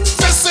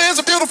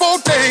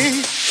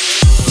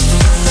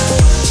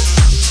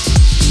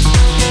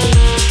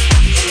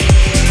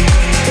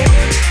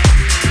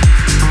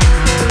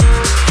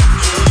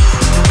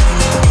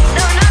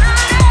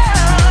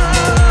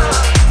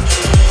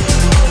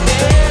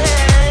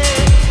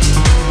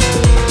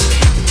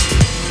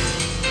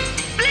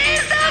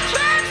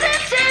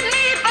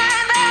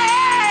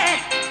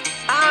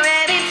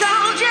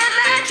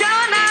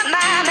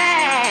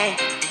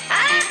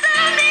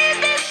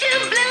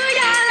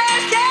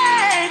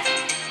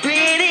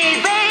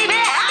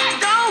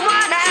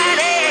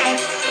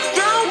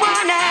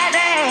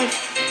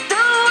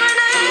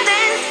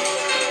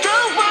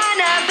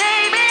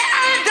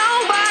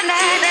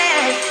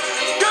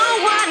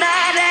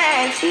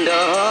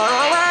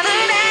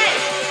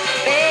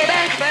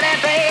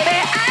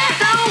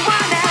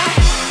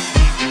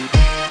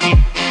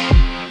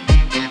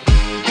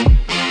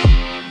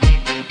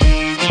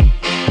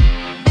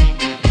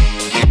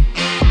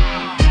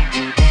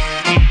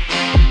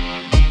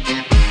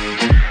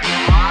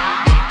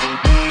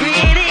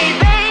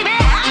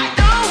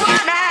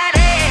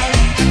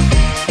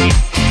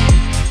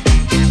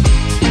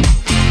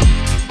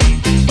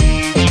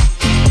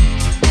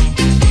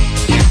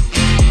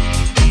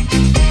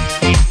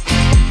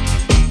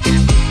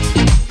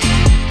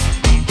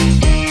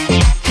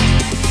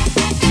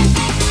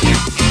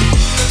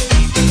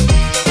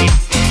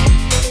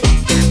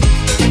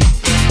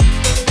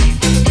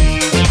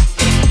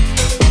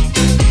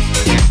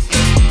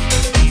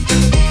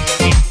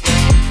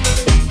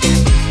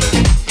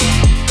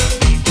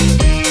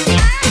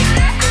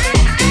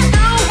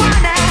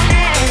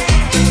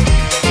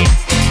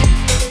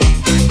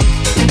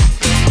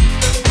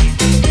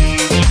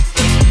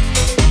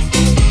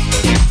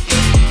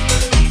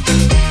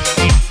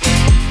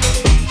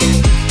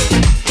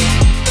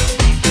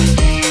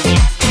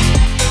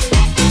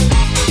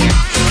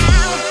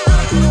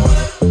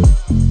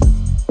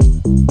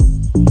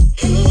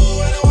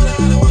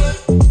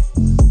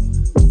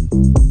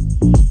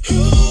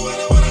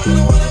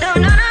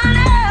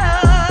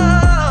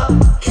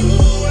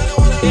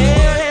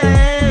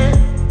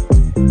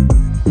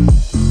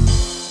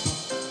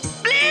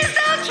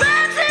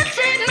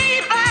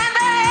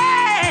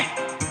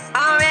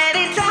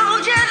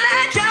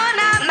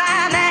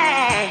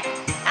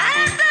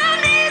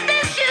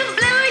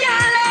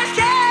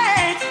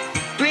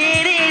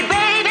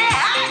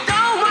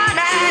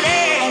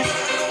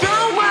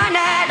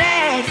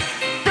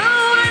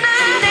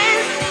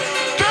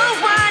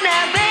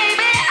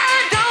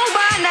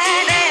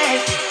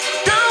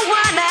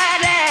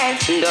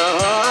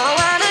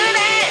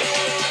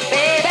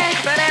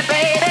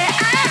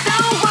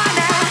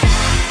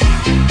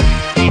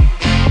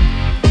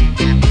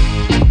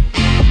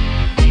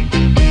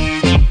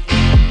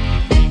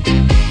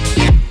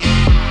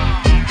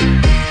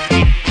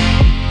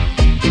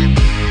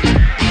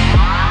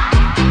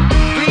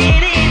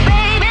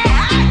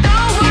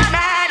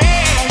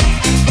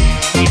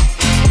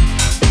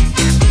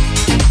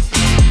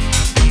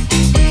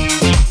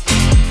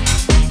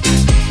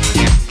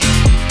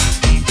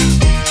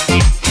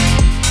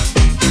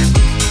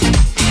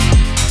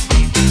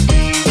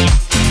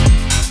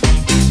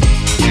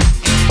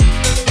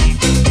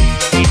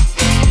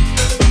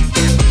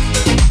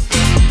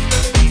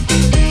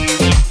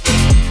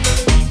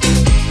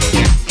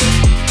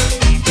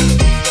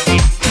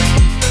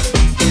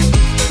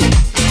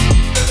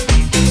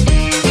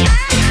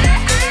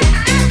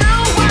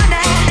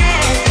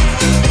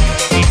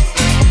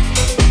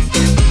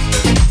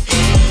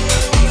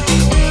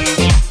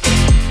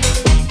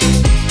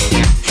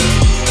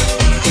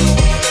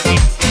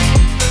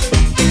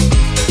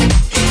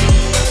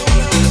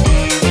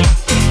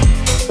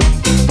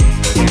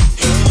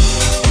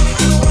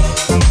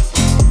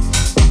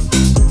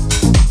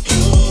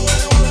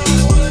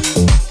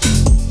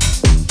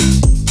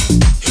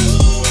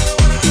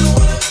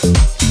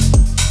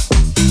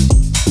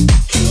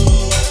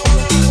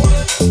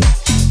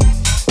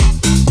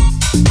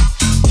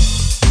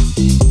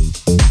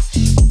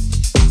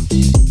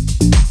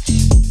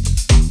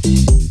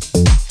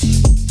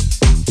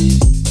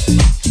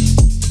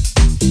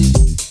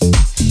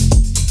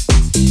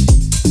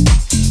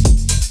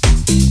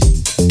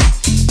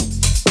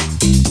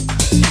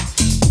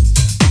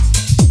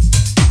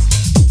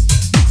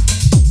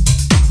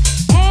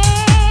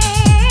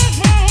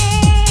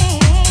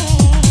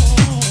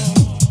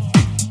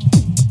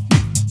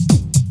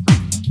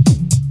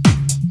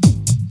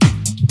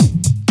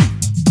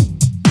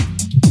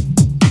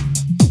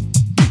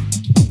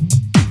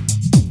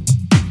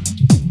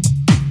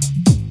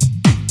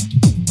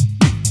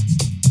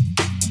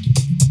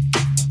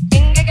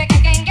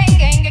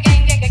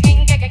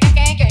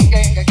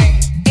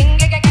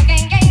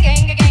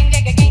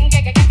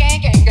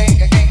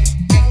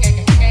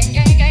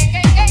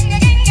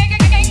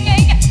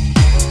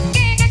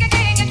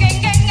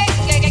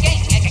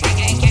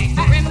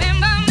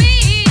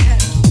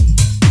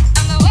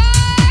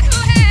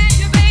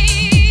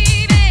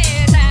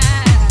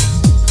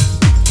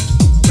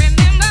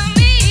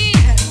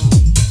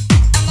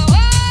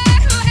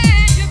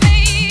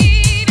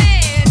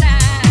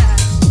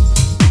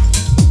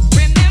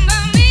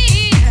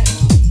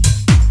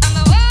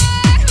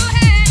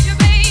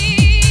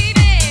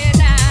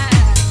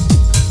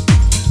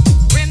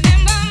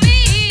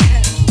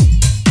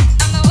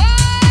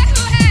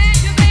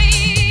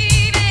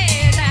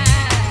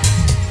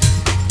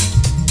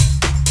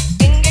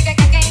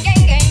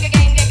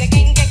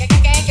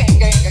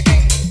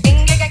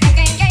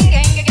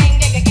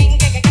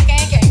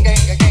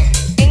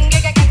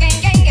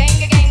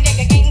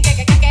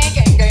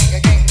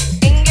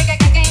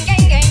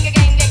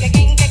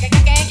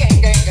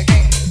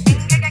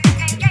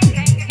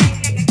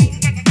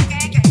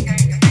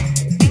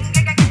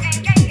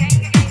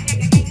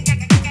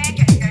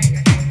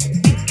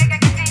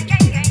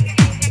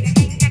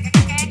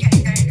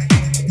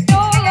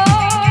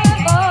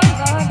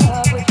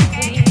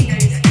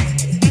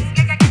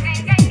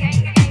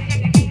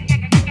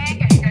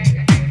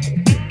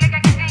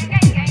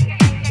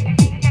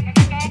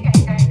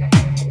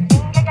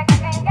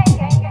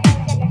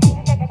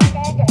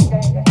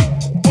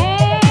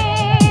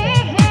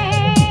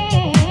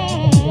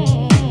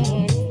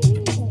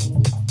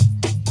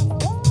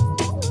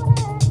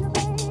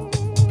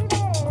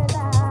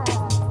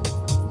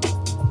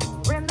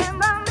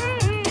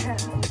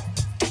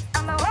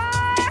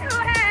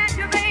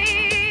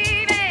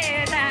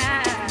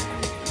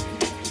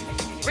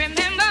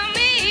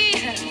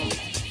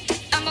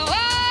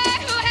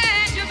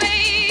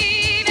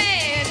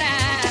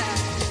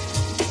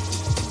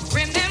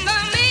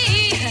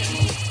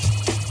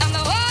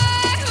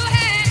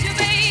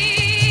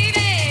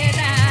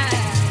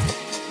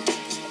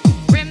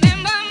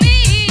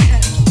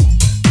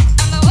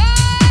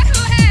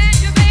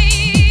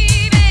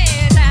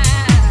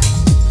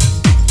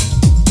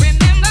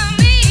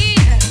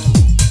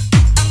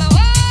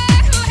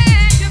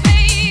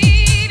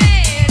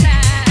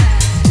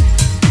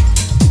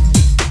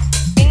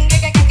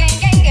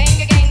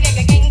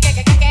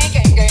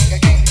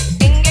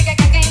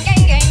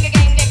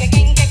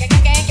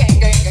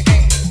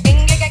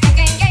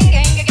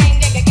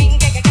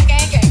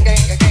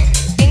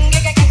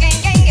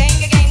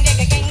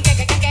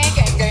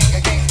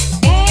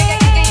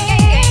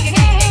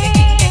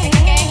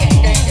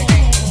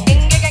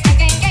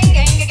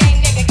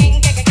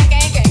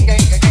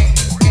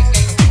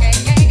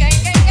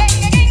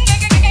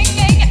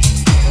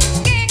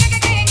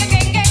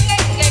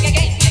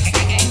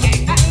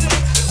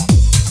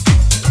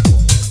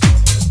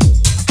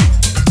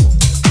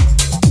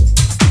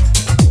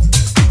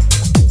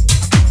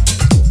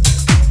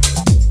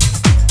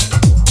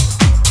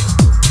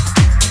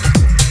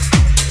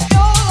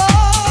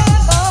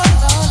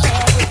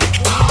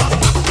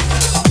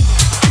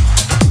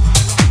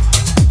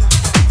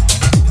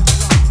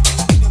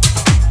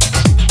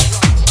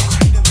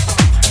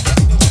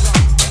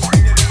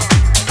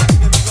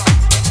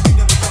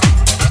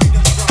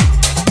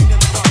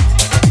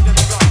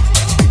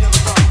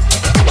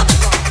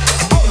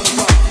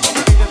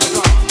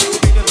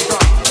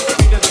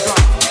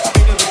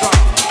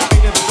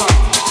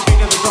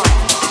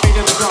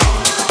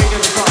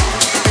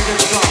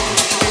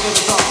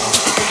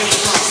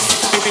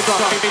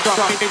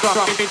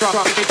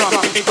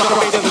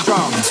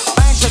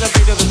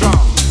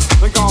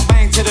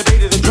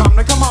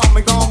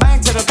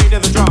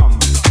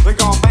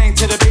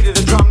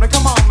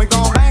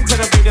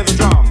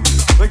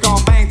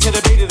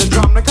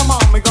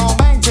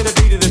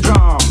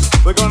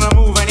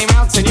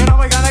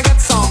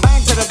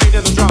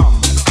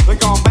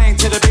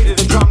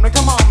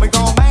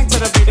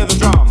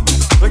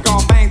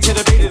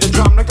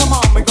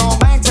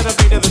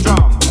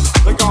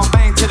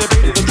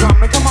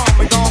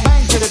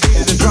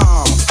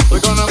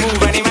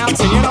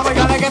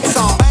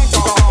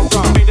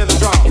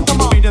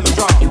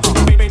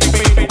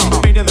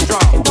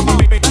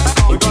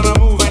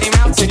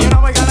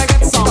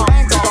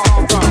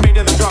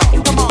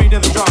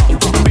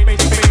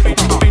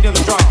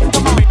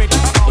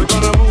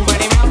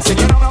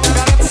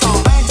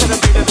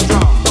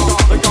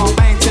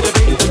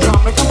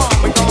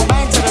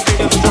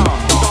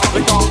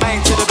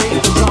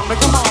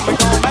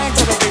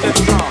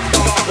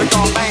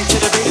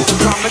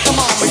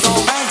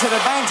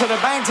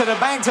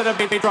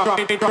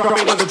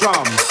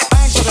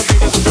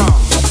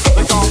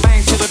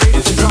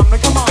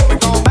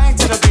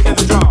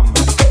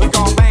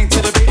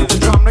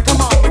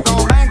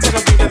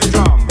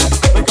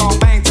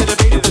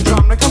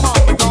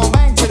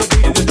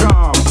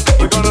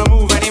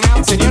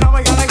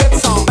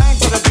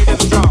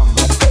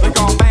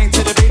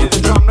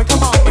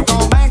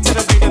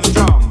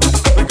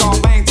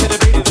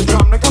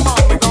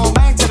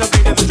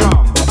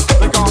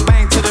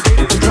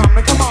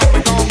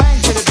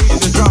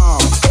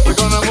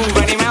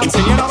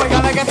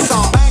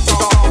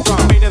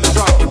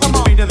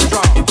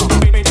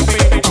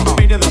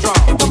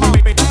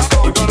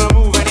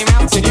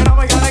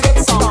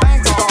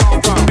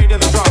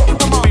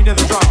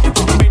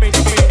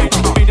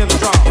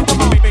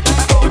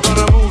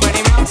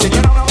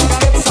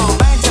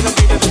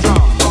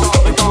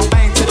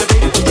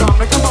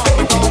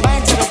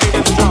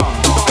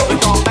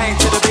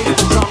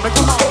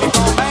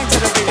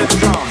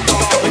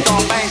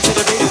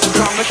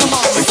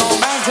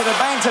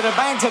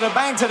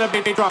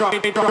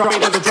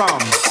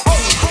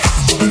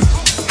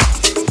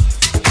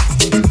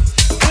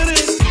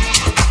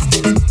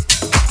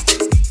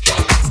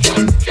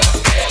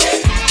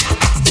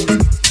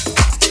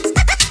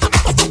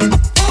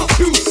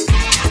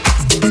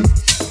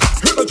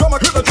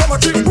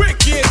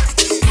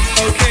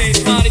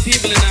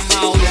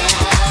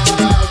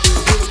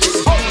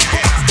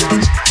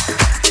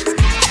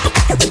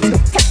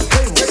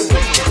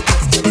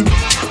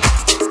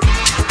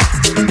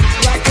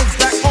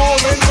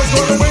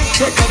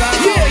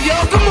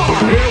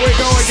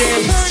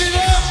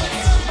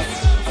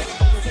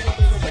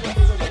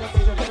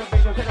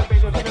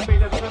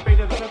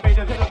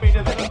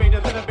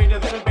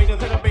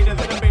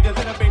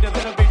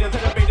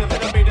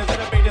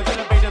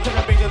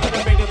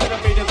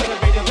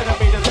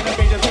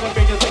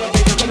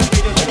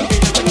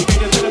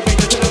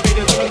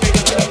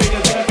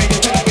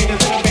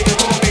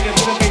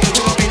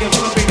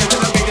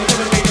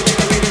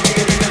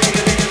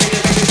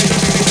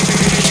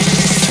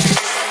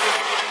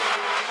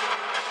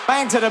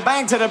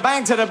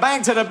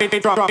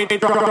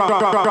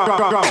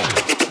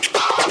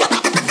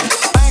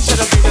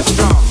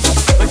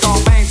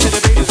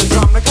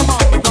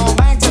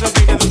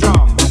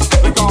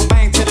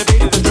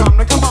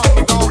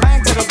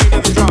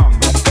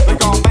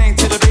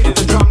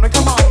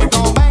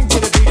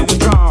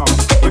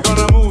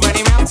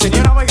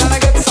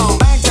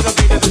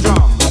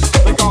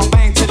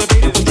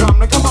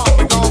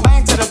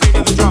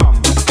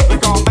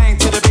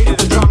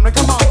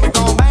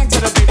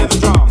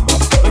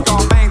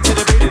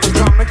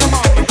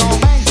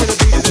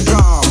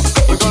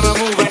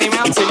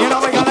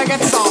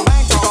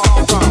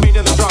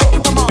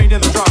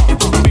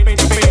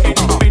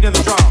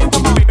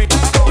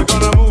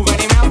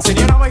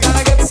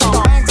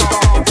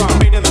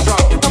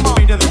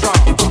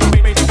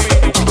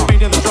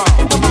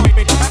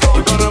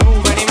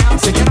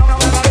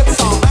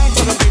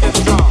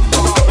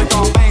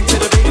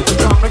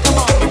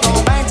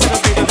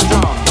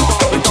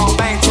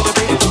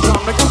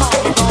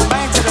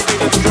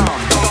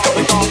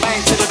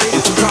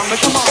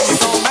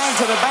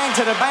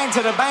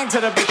 To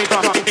the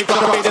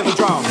beat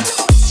drum.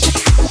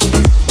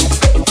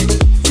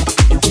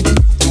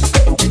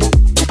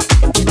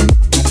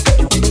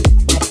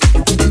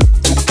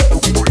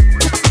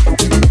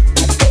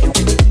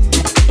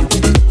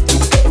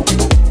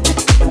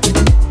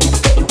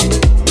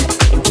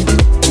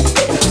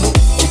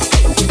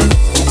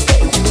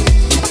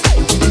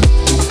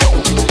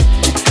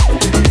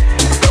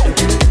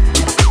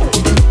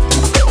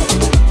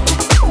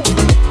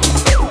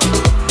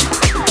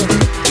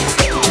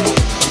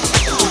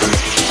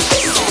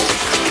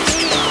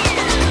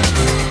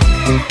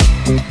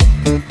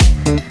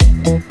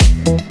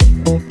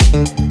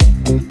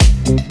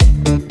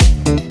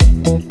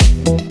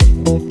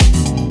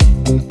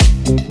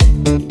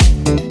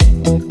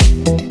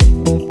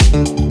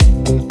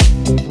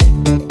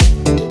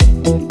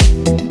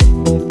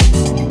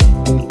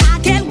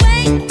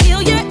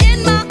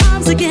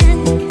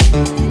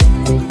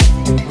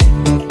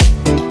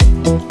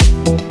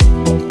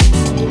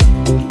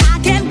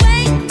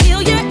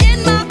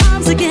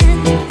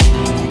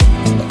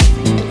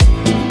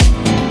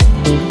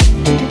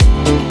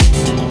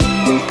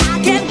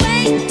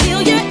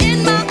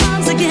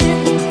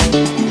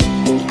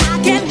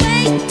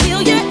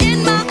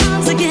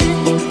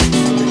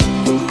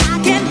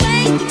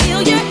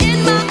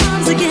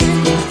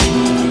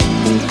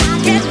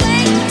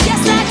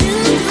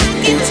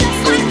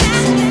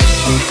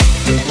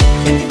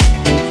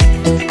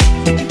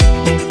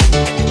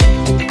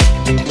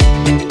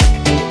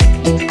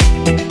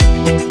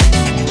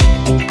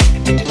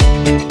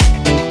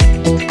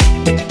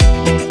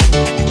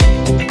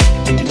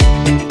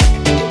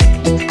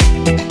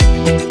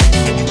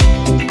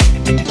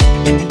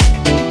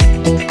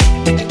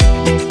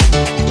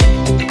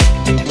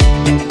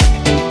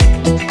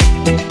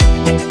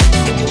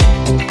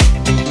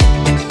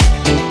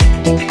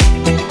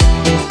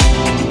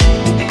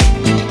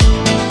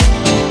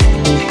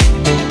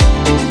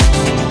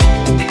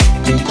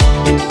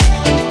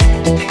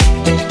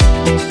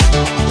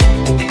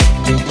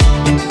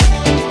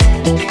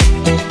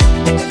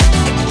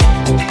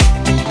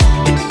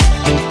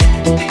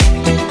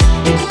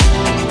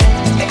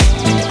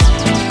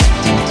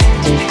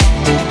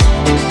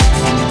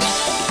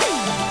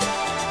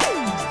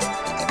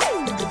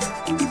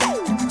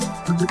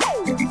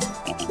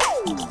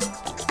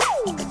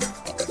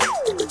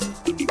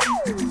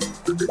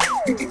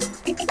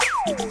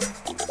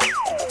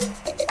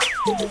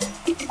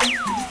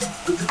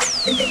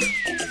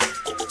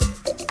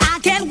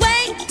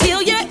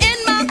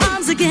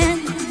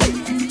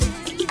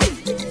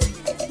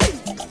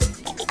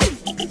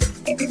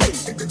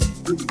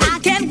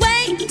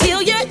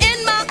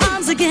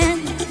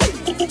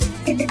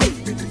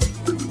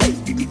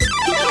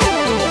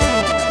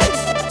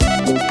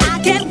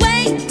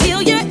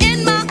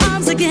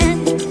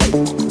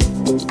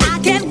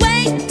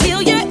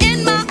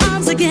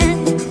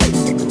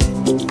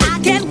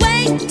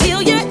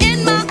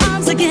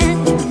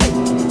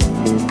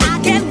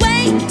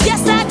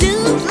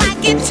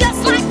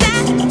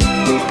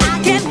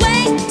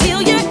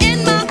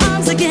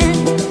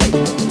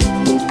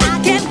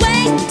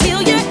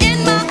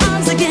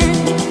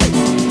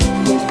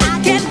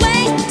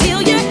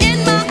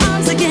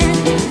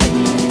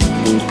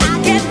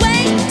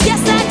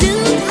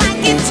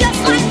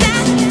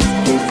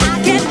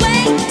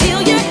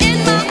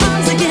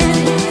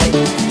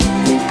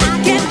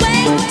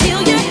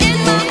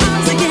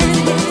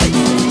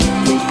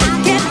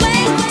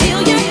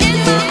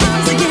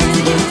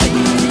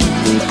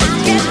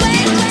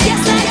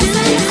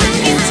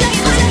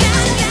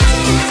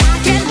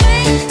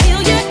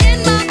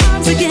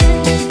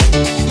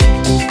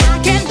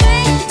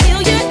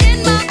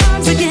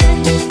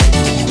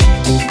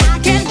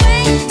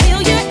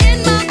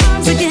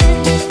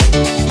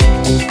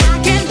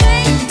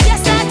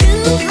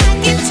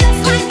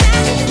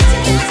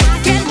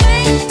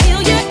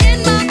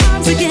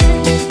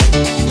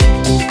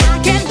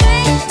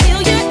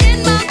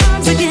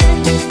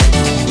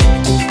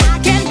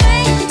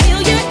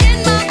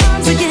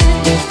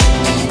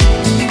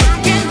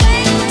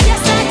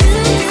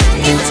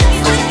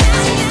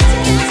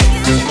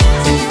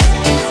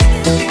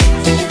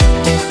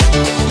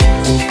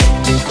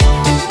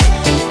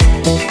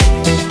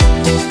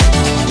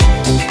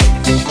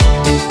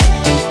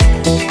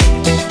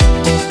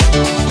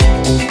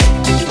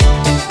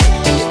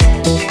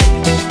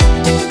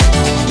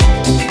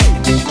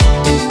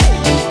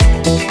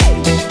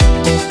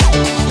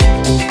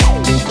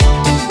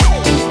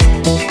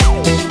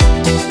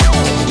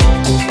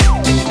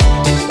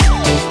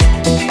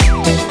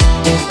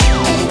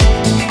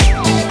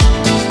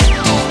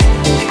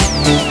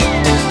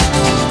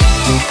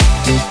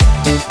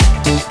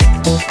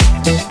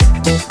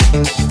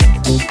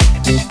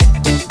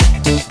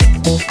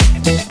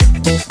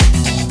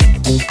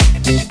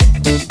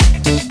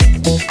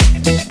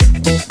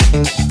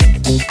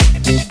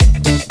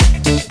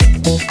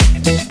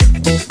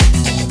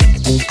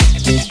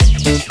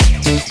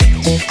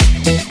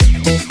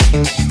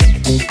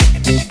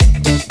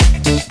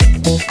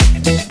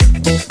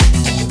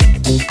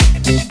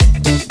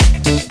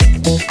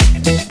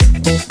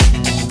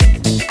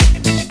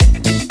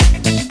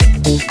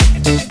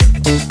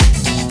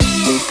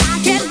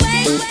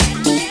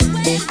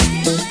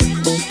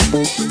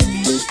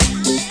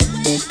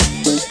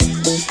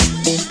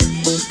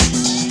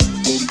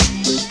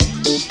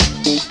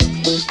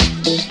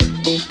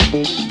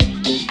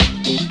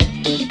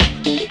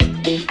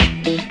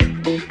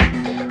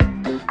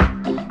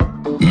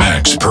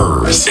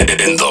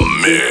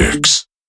 mix.